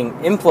pot smoking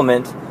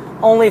implement,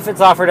 only if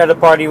it's offered at a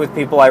party with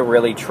people I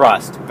really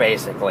trust,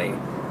 basically.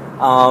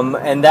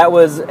 And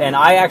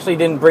I actually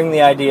didn't bring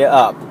the idea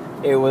up.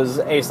 It was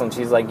Aislinn.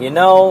 She's like,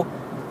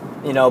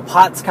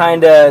 pot's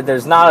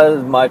there's not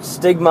as much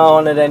stigma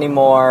on it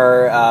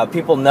anymore.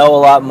 People know a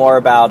lot more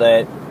about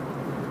it.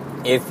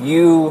 If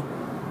you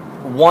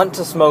want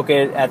to smoke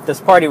it at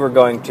this party we're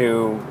going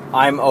to,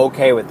 I'm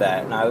okay with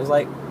that. And I was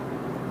like,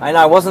 and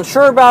I wasn't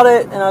sure about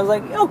it, and I was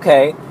like,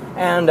 okay.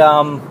 And,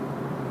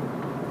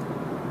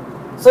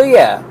 so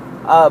yeah,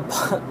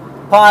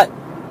 pot,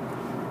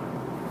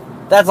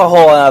 that's a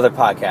whole other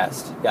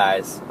podcast,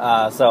 guys.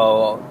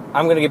 So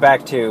I'm going to get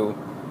back to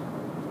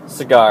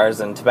cigars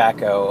and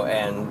tobacco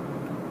and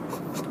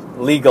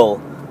legal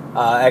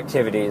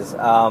activities.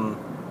 I'll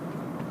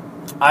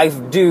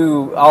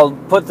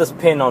put this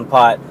pin on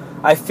pot.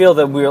 I feel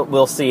that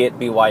we'll see it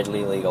be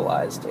widely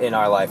legalized in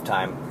our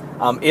lifetime,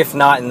 if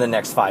not in the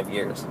next 5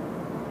 years,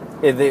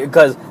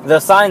 because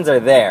the signs are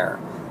there.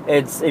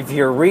 It's if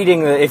you're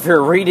reading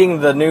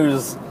the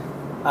news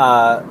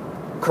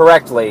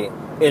correctly,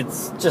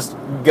 it's just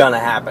gonna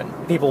happen.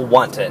 People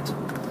want it.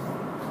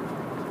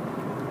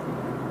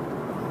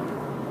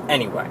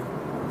 Anyway,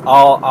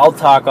 I'll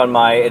talk on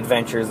my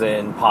adventures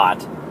in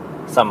pot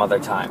some other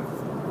time.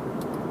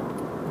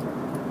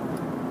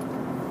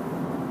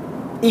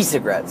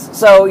 E-cigarettes.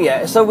 So we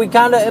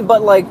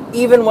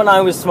even when I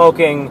was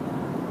smoking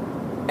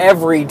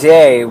every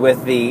day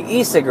with the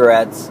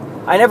e-cigarettes,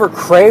 I never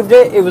craved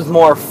it. It was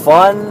more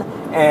fun,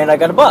 and I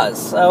got a buzz.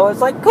 So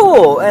it's like,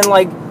 cool. And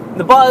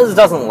the buzz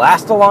doesn't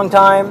last a long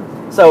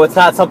time, so it's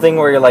not something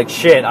where you're like,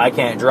 shit, I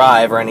can't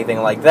drive or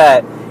anything like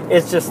that.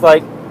 It's just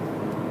like,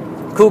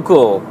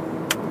 cool.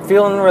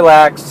 Feeling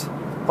relaxed,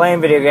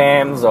 playing video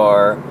games,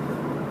 or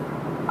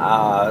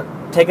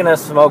taking a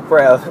smoke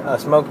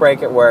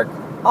break at work.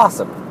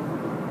 Awesome.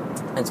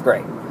 It's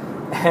great.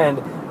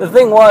 And the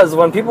thing was,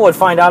 when people would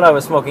find out I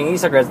was smoking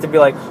e-cigarettes, they'd be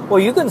like, well,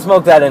 you can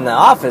smoke that in the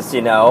office,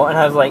 And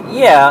I was like,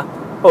 yeah,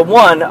 but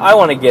 1, I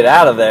want to get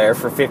out of there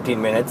for 15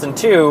 minutes, and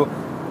 2,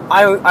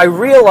 I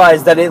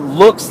realized that it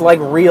looks like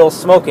real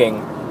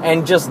smoking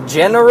and just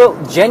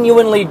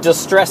genuinely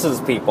distresses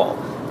people.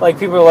 Like,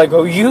 people are like,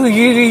 oh,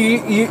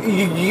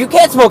 you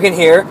can't smoke in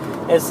here.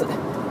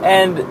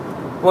 And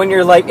when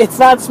you're like, it's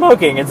not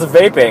smoking, it's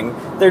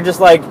vaping, they're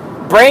just like,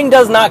 brain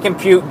does not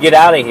compute, get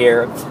out of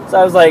here. So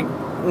I was like,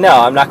 no,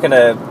 I'm not going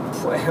to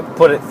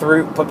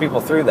put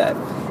people through that.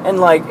 And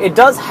it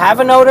does have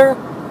an odor.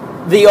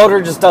 The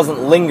odor just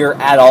doesn't linger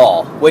at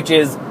all, which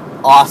is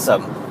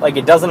awesome.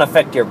 It doesn't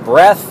affect your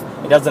breath.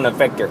 It doesn't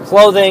affect your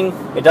clothing.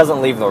 It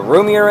doesn't leave the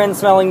room you're in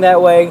smelling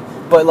that way.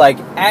 But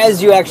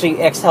as you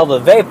actually exhale the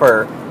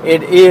vapor,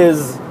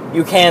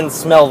 you can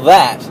smell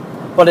that,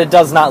 but it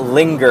does not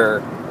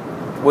linger,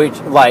 which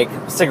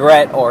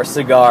cigarette or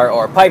cigar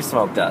or pipe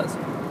smoke does.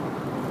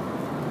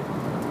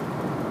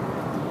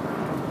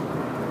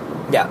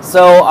 Yeah,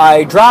 so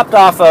I dropped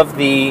off of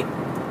the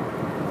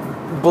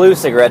blue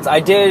cigarettes. I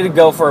did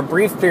go for a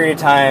brief period of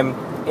time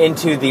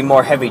into the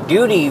more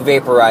heavy-duty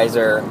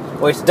vaporizer,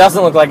 which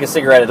doesn't look like a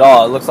cigarette at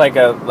all. It looks like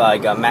a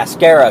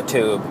mascara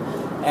tube,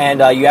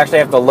 and you actually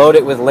have to load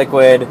it with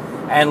liquid,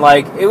 and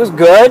it was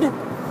good,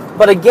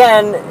 but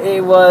again,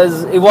 it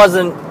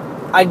wasn't.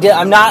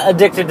 I'm not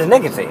addicted to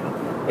nicotine.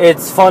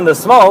 It's fun to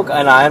smoke,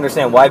 and I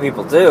understand why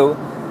people do,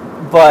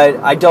 but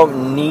I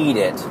don't need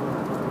it.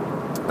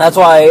 That's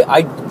why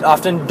I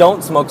often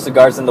don't smoke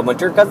cigars in the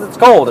winter, because it's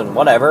cold and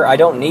whatever. I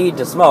don't need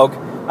to smoke.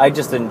 I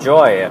just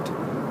enjoy it.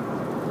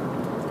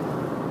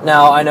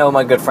 Now, I know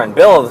my good friend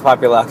Bill of the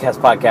Popular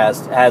Outcast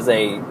podcast has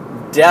a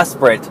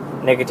desperate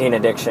nicotine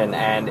addiction,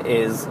 and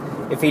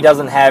if he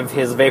doesn't have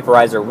his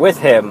vaporizer with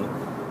him,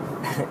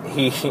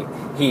 he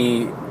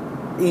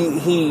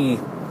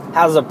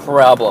has a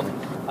problem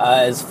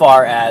as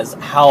far as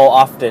how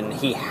often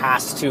he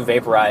has to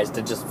vaporize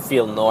to just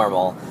feel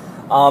normal.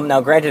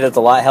 Now, granted, it's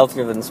a lot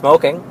healthier than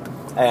smoking,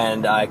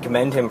 and I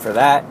commend him for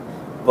that,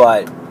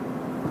 but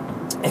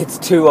it's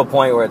to a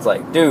point where it's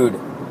like, dude,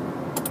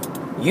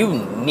 you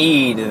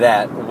need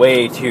that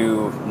way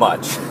too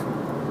much.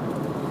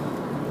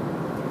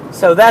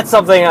 So that's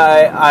something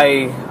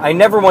I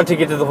never want to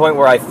get to the point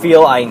where I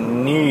feel I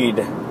need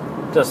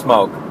to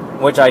smoke,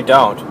 which I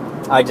don't.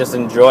 I just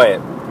enjoy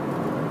it.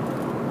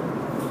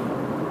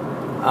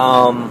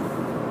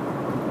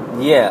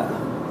 Yeah.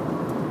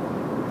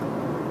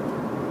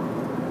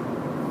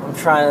 I'm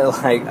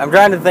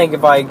trying to think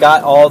if I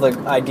got all the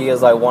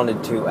ideas I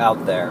wanted to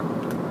out there.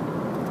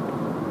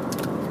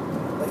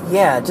 But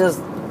yeah,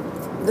 just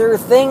there are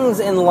things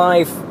in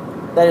life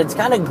that it's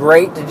kind of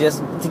great to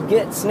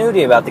get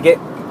snooty about,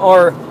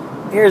 or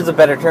here's a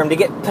better term, to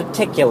get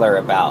particular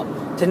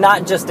about, to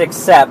not just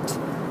accept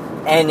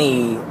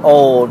any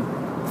old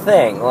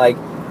thing. Like,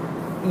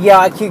 yeah,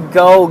 I could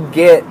go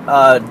get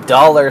a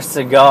 $1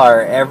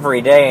 cigar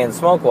every day and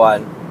smoke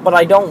one, but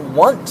I don't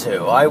want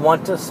to. I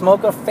want to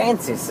smoke a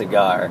fancy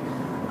cigar.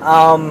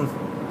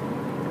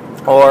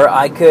 Or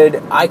I could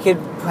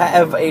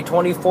have a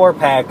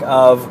 24-pack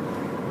of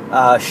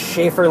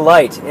Schaefer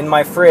Light in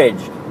my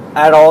fridge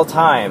at all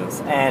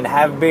times and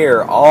have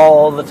beer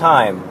all the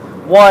time.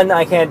 One,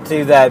 I can't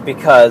do that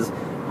because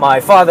my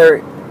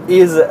father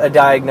is a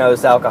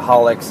diagnosed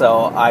alcoholic,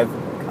 so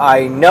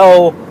I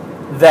know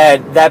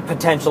that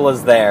potential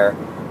is there,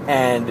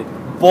 and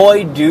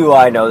boy do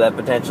I know that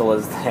potential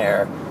is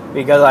there,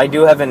 because I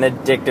do have an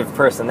addictive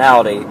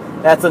personality.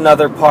 That's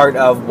another part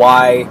of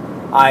why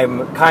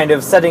I'm kind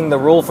of setting the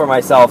rule for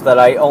myself that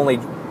I only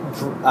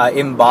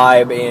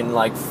imbibe in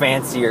like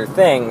fancier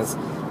things,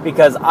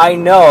 because I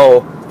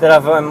know that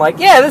if I'm like,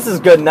 yeah, this is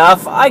good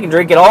enough, I can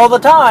drink it all the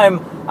time,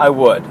 I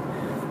would.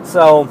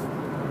 So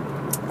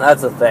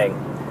that's a thing.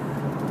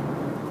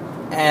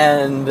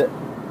 And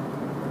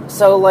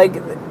so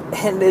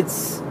and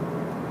it's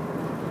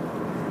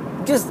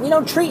just,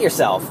 treat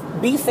yourself,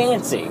 be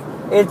fancy.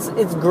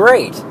 It's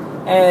great,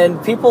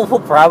 and people will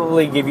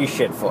probably give you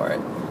shit for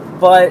it,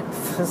 but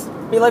just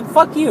be like,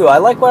 fuck you, I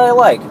like what I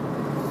like.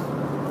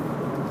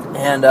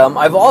 And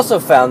I've also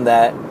found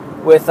that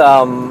with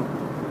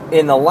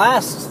in the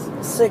last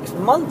 6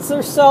 months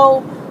or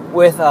so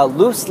with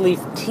loose leaf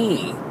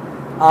tea.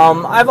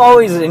 I've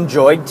always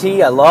enjoyed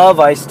tea. I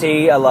love iced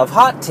tea. I love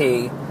hot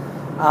tea.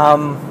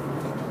 I'm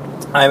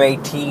a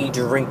tea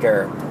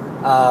drinker.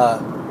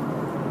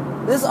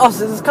 This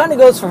kind of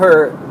goes for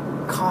her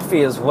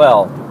coffee as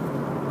well.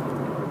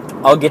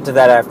 I'll get to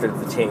that after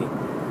the tea.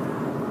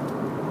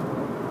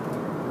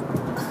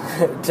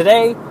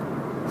 Today,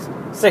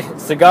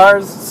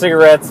 cigars,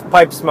 cigarettes,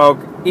 pipe smoke,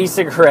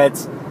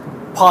 e-cigarettes,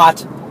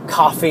 pot,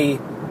 coffee,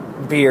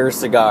 beer,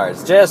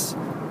 cigars. Just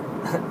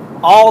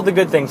all the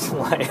good things in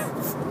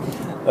life.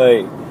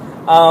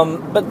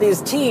 But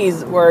these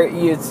teas, where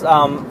it's,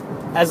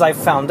 as I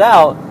found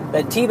out,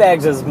 that tea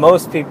bags, as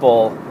most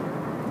people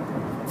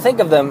think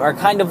of them, are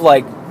kind of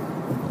like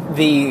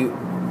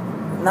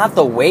not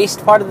the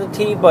waste part of the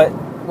tea, but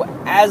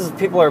as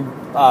people are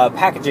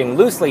packaging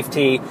loose leaf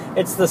tea,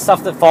 it's the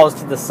stuff that falls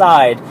to the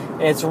side,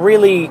 and it's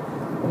really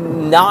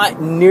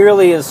not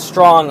nearly as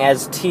strong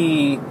as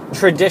tea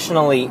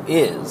traditionally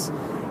is.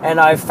 And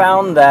I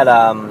found that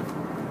I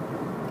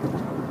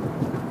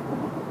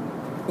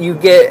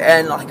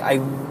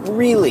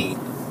really,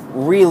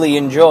 really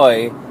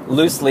enjoy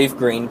loose leaf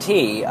green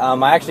tea.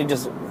 I actually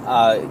just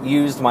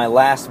used my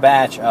last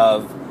batch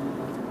of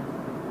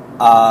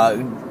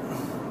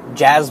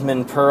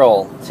jasmine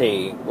pearl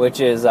tea, which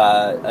is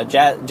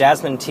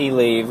jasmine tea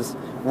leaves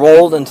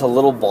rolled into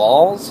little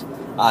balls,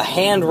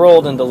 hand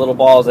rolled into little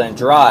balls and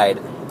dried.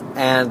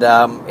 And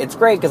it's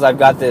great because I've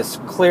got this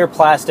clear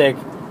plastic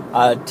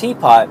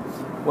teapot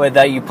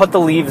that you put the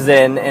leaves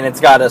in, and it's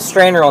got a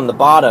strainer on the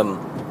bottom.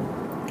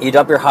 You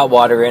dump your hot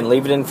water in,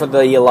 leave it in for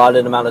the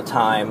allotted amount of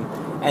time,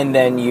 and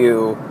then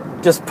you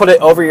just put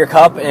it over your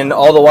cup, and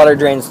all the water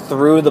drains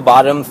through the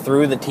bottom,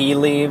 through the tea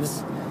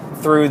leaves,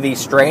 through the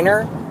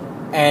strainer,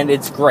 and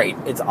it's great.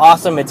 It's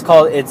awesome. It's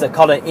called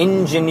an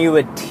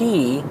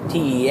Ingenuity,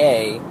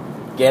 T-E-A,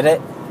 get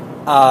it?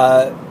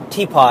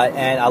 Teapot,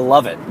 and I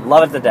love it.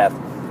 Love it to death.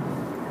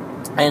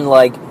 And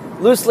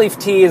loose leaf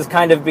tea has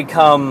kind of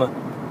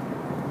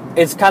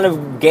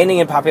gaining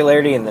in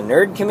popularity in the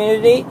nerd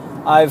community.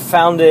 I've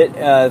found it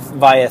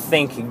via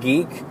Think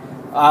Geek.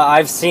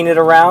 I've seen it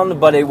around,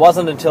 but it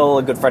wasn't until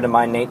a good friend of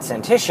mine, Nate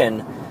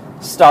Santishan,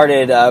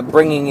 started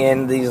bringing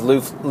in these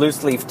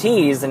loose leaf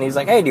teas, and he's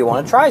like, hey, do you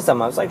want to try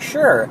some? I was like,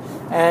 sure.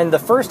 And the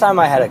first time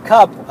I had a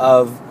cup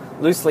of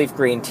loose leaf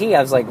green tea,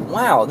 I was like,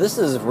 wow, this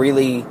is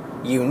really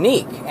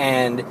unique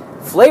and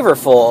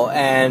flavorful,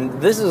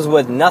 and this is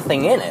with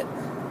nothing in it.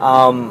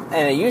 And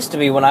it used to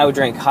be when I would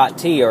drink hot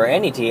tea or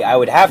any tea, I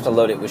would have to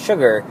load it with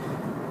sugar,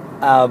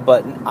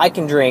 but I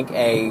can drink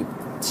a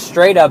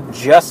straight up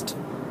just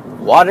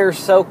water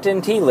soaked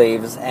in tea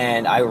leaves,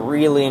 and I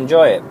really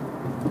enjoy it.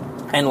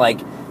 And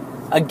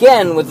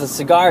again, with the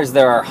cigars,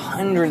 there are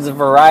hundreds of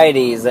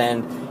varieties,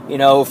 and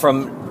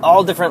from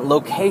all different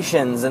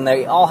locations, and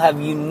they all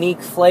have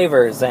unique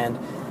flavors, and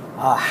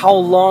how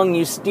long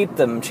you steep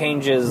them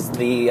changes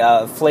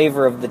the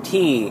flavor of the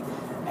tea.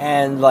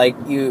 And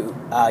you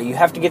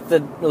have to get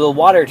the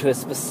water to a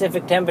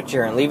specific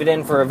temperature and leave it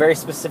in for a very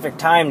specific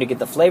time to get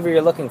the flavor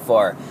you're looking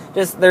for.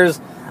 There's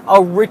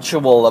a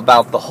ritual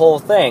about the whole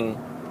thing,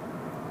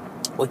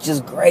 which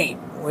is great,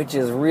 which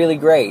is really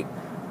great.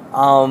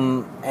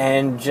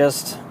 And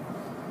just,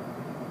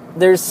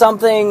 there's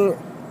something,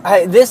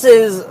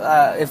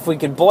 if we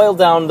could boil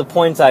down the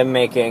points I'm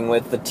making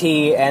with the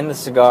tea and the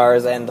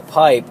cigars and the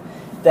pipe,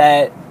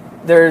 that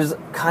there's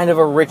kind of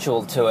a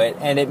ritual to it,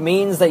 and it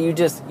means that you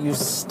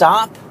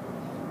stop,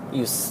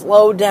 you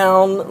slow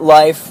down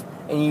life,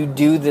 and you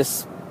do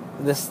this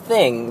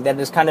thing that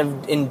is kind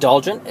of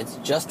indulgent. It's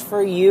just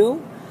for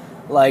you.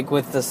 Like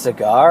with the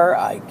cigar,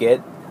 I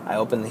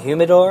open the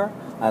humidor,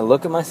 I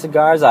look at my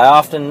cigars, I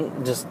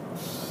often just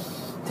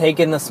take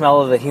in the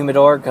smell of the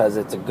humidor because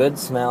it's a good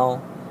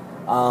smell.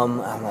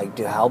 I'm like,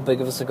 how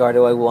big of a cigar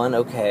do I want?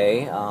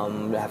 Okay.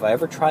 Have I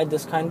ever tried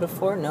this kind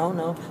before?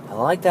 No. I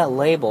like that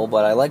label,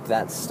 but I like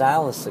that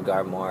style of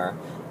cigar more.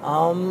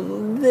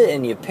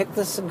 And you pick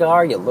the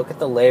cigar, you look at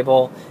the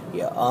label,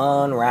 you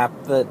unwrap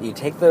you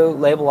take the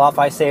label off.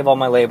 I save all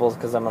my labels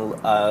because I'm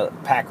a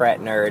pack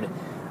rat nerd.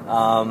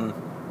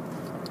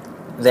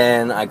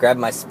 Then I grab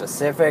my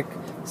specific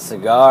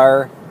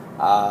cigar,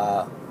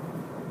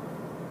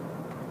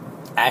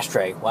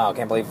 ashtray. Wow, I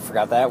can't believe I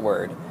forgot that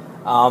word.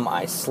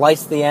 I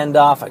slice the end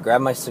off. I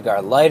grab my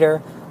cigar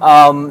lighter.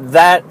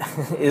 That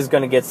is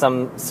going to get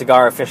some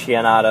cigar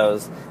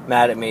aficionados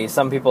mad at me.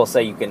 Some people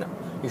say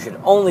you should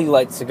only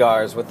light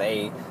cigars with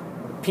a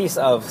piece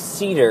of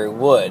cedar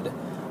wood.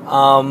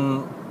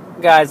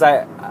 Guys,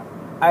 I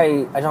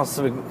don't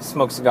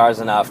smoke cigars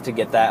enough to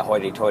get that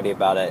hoity-toity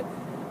about it.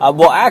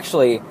 Well,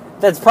 actually,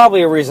 that's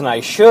probably a reason I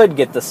should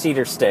get the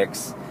cedar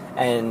sticks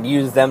and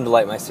use them to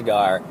light my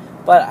cigar.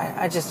 But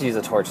I just use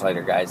a torch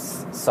lighter,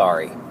 guys.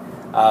 Sorry.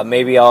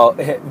 Maybe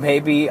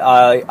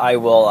I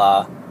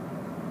will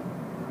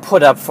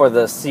put up for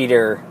the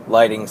cedar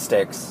lighting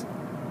sticks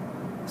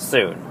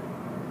soon.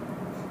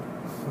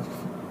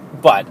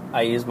 But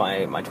I use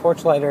my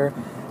torch lighter,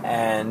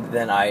 and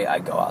then I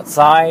go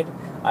outside.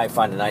 I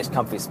find a nice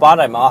comfy spot.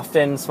 I'm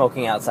often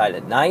smoking outside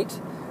at night.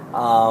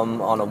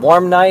 On a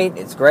warm night,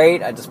 it's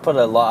great. I just put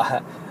a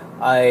lawn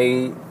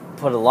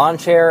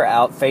chair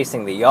out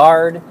facing the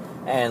yard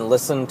and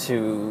listen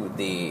to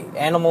the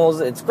animals.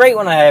 It's great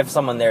when I have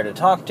someone there to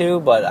talk to,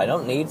 but I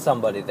don't need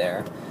somebody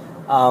there.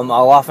 I'll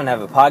often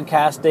have a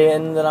podcast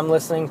in that I'm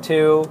listening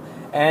to,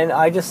 and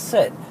I just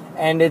sit.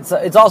 And it's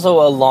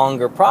also a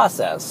longer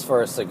process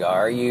for a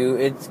cigar.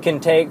 It can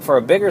take, for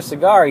a bigger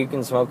cigar, you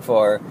can smoke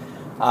for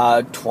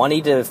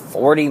 20 to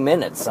 40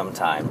 minutes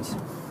sometimes.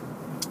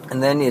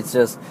 And then it's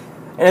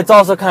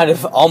also kind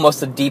of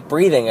almost a deep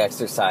breathing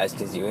exercise,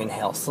 because you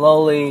inhale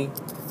slowly,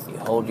 you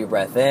hold your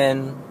breath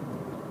in,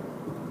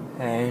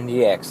 and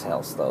you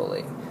exhale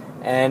slowly.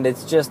 And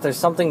there's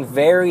something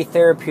very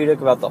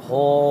therapeutic about the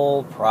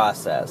whole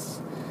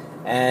process.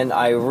 And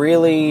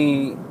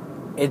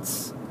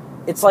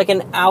it's like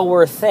an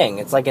hour thing.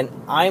 It's like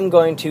I'm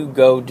going to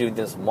go do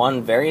this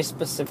one very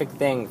specific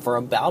thing for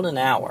about an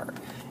hour.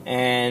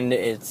 And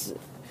it's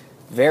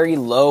very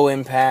low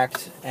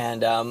impact.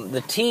 And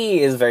the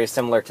tea is very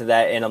similar to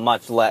that in a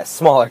much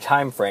smaller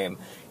time frame.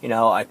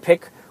 I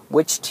pick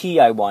which tea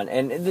I want.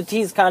 And the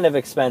tea's kind of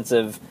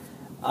expensive.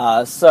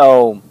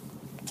 So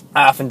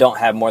I often don't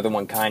have more than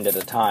one kind at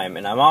a time,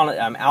 and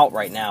I'm out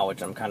right now,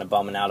 which I'm kind of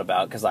bumming out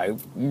about, because I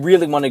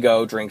really want to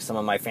go drink some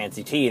of my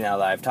fancy tea now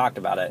that I've talked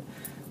about it,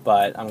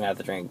 but I'm going to have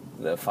to drink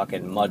the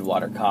fucking mud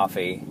water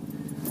coffee.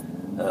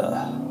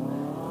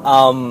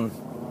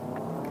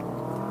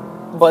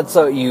 But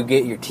so you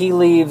get your tea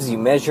leaves, you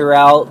measure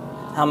out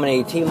how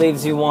many tea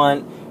leaves you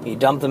want, you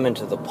dump them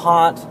into the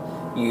pot,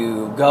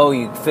 you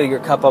fill your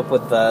cup up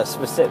with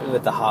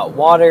the hot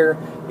water,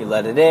 you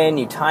let it in,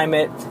 you time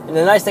it. And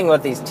the nice thing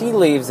about these tea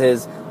leaves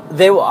is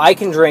I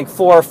can drink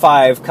 4 or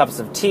 5 cups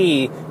of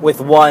tea with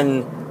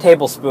 1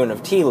 tablespoon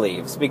of tea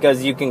leaves,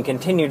 because you can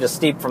continue to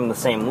steep from the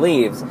same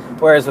leaves.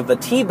 Whereas with the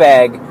tea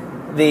bag,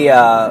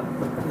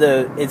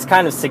 it's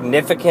kind of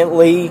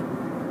significantly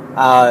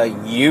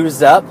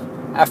used up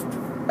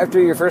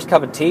after your first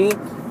cup of tea.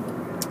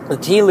 The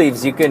tea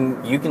leaves you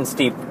can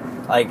steep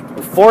like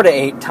 4 to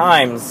 8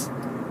 times.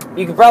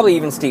 You could probably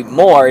even steep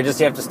more. You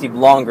have to steep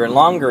longer and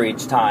longer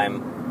each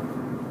time.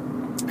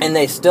 And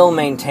they still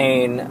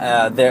maintain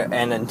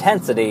an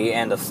intensity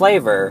and a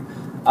flavor.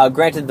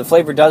 Granted, the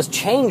flavor does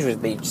change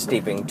with each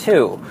steeping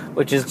too,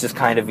 which is just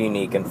kind of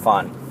unique and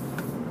fun.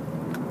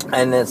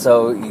 And then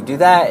so you do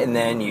that, and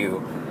then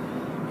you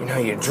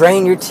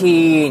drain your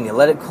tea and you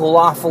let it cool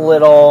off a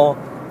little,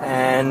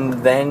 and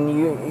then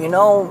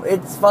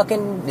it's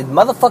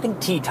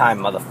motherfucking tea time,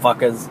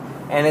 motherfuckers,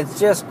 and it's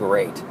just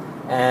great.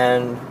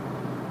 And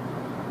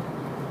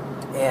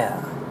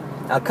yeah.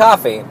 Now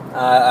coffee,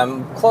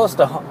 I'm close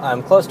to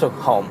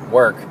home.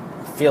 Work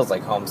feels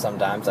like home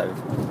sometimes. I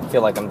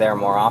feel like I'm there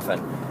more often.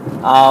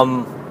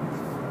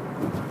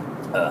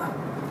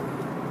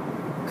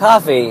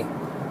 Coffee,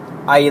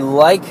 I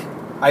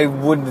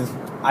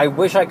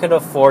wish I could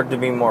afford to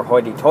be more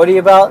hoity-toity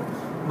about,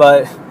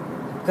 but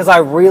because I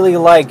really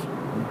like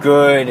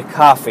good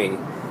coffee.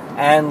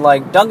 And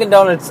like Dunkin'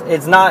 Donuts,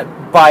 it's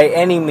not by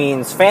any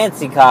means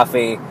fancy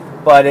coffee,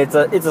 but it's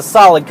a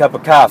solid cup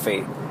of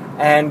coffee.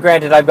 And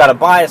granted, I've got a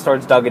bias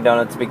towards Dunkin'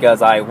 Donuts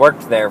because I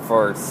worked there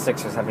for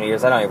 6 or 7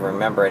 years. I don't even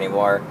remember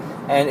anymore.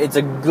 And it's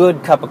a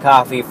good cup of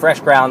coffee, fresh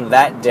ground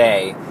that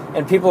day.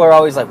 And people are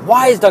always like,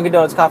 why is Dunkin'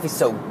 Donuts coffee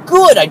so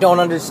good? I don't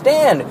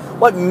understand.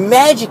 What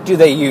magic do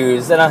they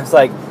use? And I was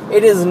like,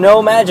 it is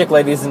no magic,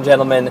 ladies and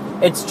gentlemen.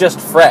 It's just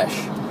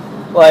fresh.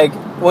 Like,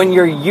 when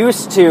you're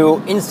used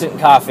to instant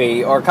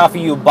coffee or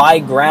coffee you buy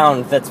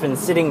ground that's been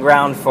sitting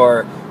ground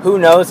for who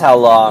knows how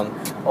long,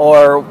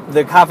 or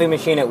the coffee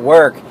machine at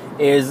work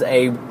is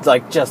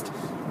just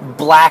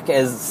black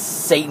as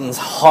Satan's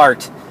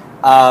heart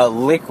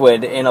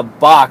liquid in a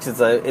box.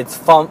 It's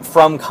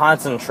from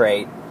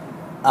concentrate,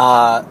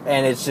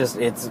 and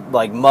it's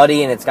like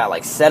muddy and it's got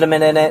like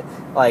sediment in it.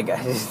 Like,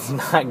 it's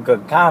not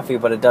good coffee,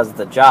 but it does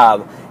the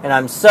job. And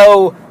I'm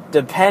so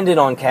dependent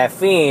on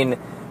caffeine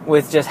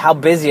with just how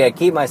busy I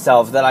keep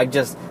myself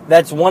that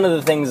that's one of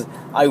the things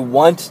I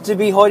want to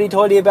be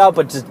hoity-toity about,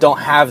 but just don't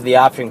have the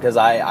option because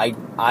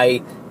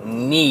I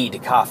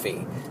need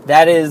coffee.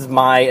 That is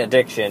my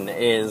addiction,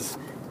 is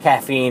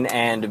caffeine,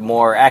 and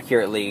more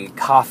accurately,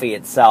 coffee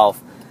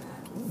itself.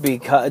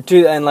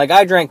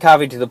 I drank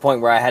coffee to the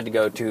point where I had to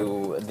go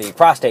to the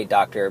prostate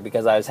doctor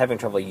because I was having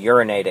trouble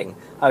urinating.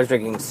 I was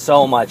drinking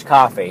so much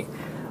coffee.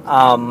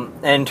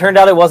 And turned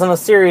out it wasn't a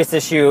serious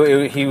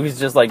issue. He was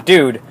just like,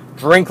 dude,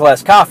 drink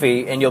less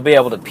coffee and you'll be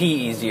able to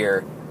pee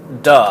easier.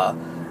 Duh.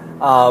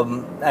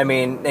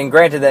 And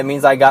granted, that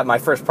means I got my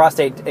first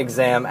prostate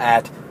exam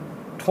at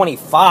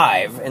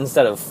 25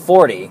 instead of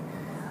 40.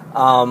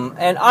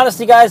 And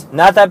honestly, guys,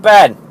 not that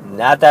bad.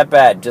 Not that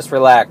bad. Just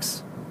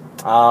relax.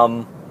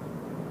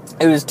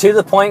 It was to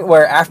the point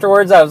where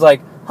afterwards I was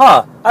like,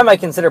 I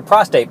might consider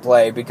prostate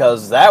play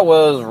because that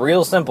was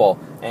real simple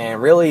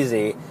and real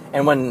easy.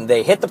 And when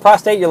they hit the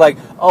prostate, you're like,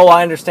 oh,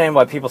 I understand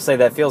why people say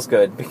that feels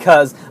good.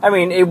 Because,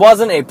 it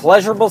wasn't a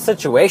pleasurable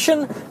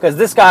situation, because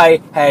this guy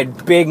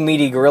had big,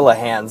 meaty gorilla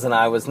hands, and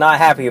I was not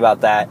happy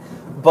about that.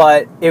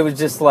 But it was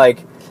just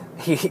like,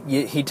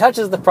 he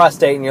touches the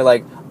prostate, and you're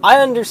like,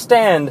 I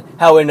understand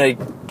how in a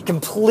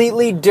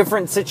completely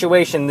different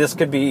situation this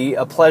could be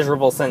a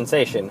pleasurable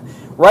sensation.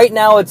 Right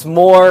now, it's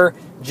more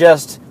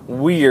just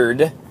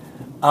weird.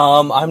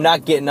 I'm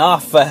not getting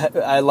off.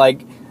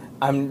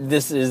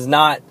 This is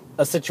not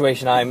a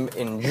situation I'm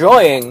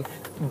enjoying,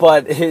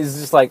 but it's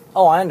just like,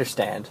 oh, I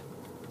understand.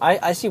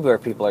 I see where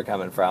people are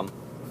coming from.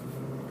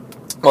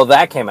 Well,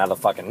 that came out of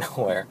fucking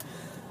nowhere.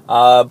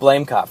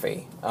 Blame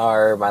coffee,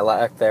 or my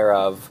lack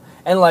thereof.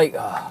 And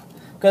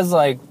because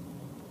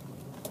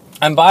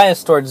I'm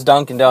biased towards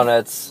Dunkin'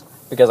 Donuts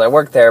because I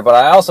work there, but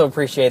I also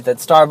appreciate that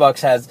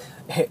Starbucks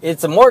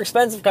it's a more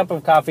expensive cup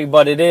of coffee,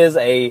 but it is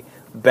a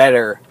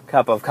better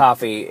cup of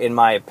coffee, in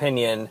my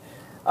opinion.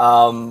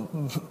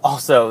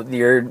 Also,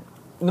 the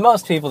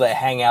most people that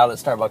hang out at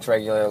Starbucks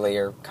regularly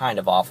are kind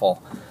of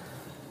awful.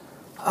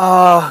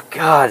 Oh,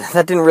 God,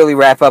 that didn't really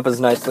wrap up as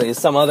nicely as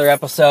some other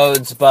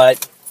episodes,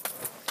 but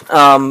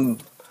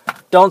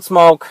don't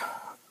smoke,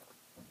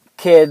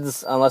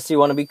 kids, unless you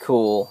want to be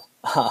cool.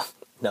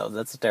 No,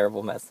 that's a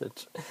terrible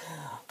message.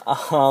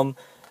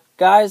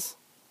 Guys,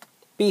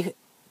 be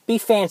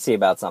fancy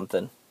about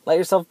something. Let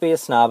yourself be a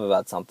snob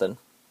about something.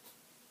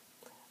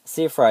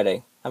 See you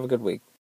Friday. Have a good week.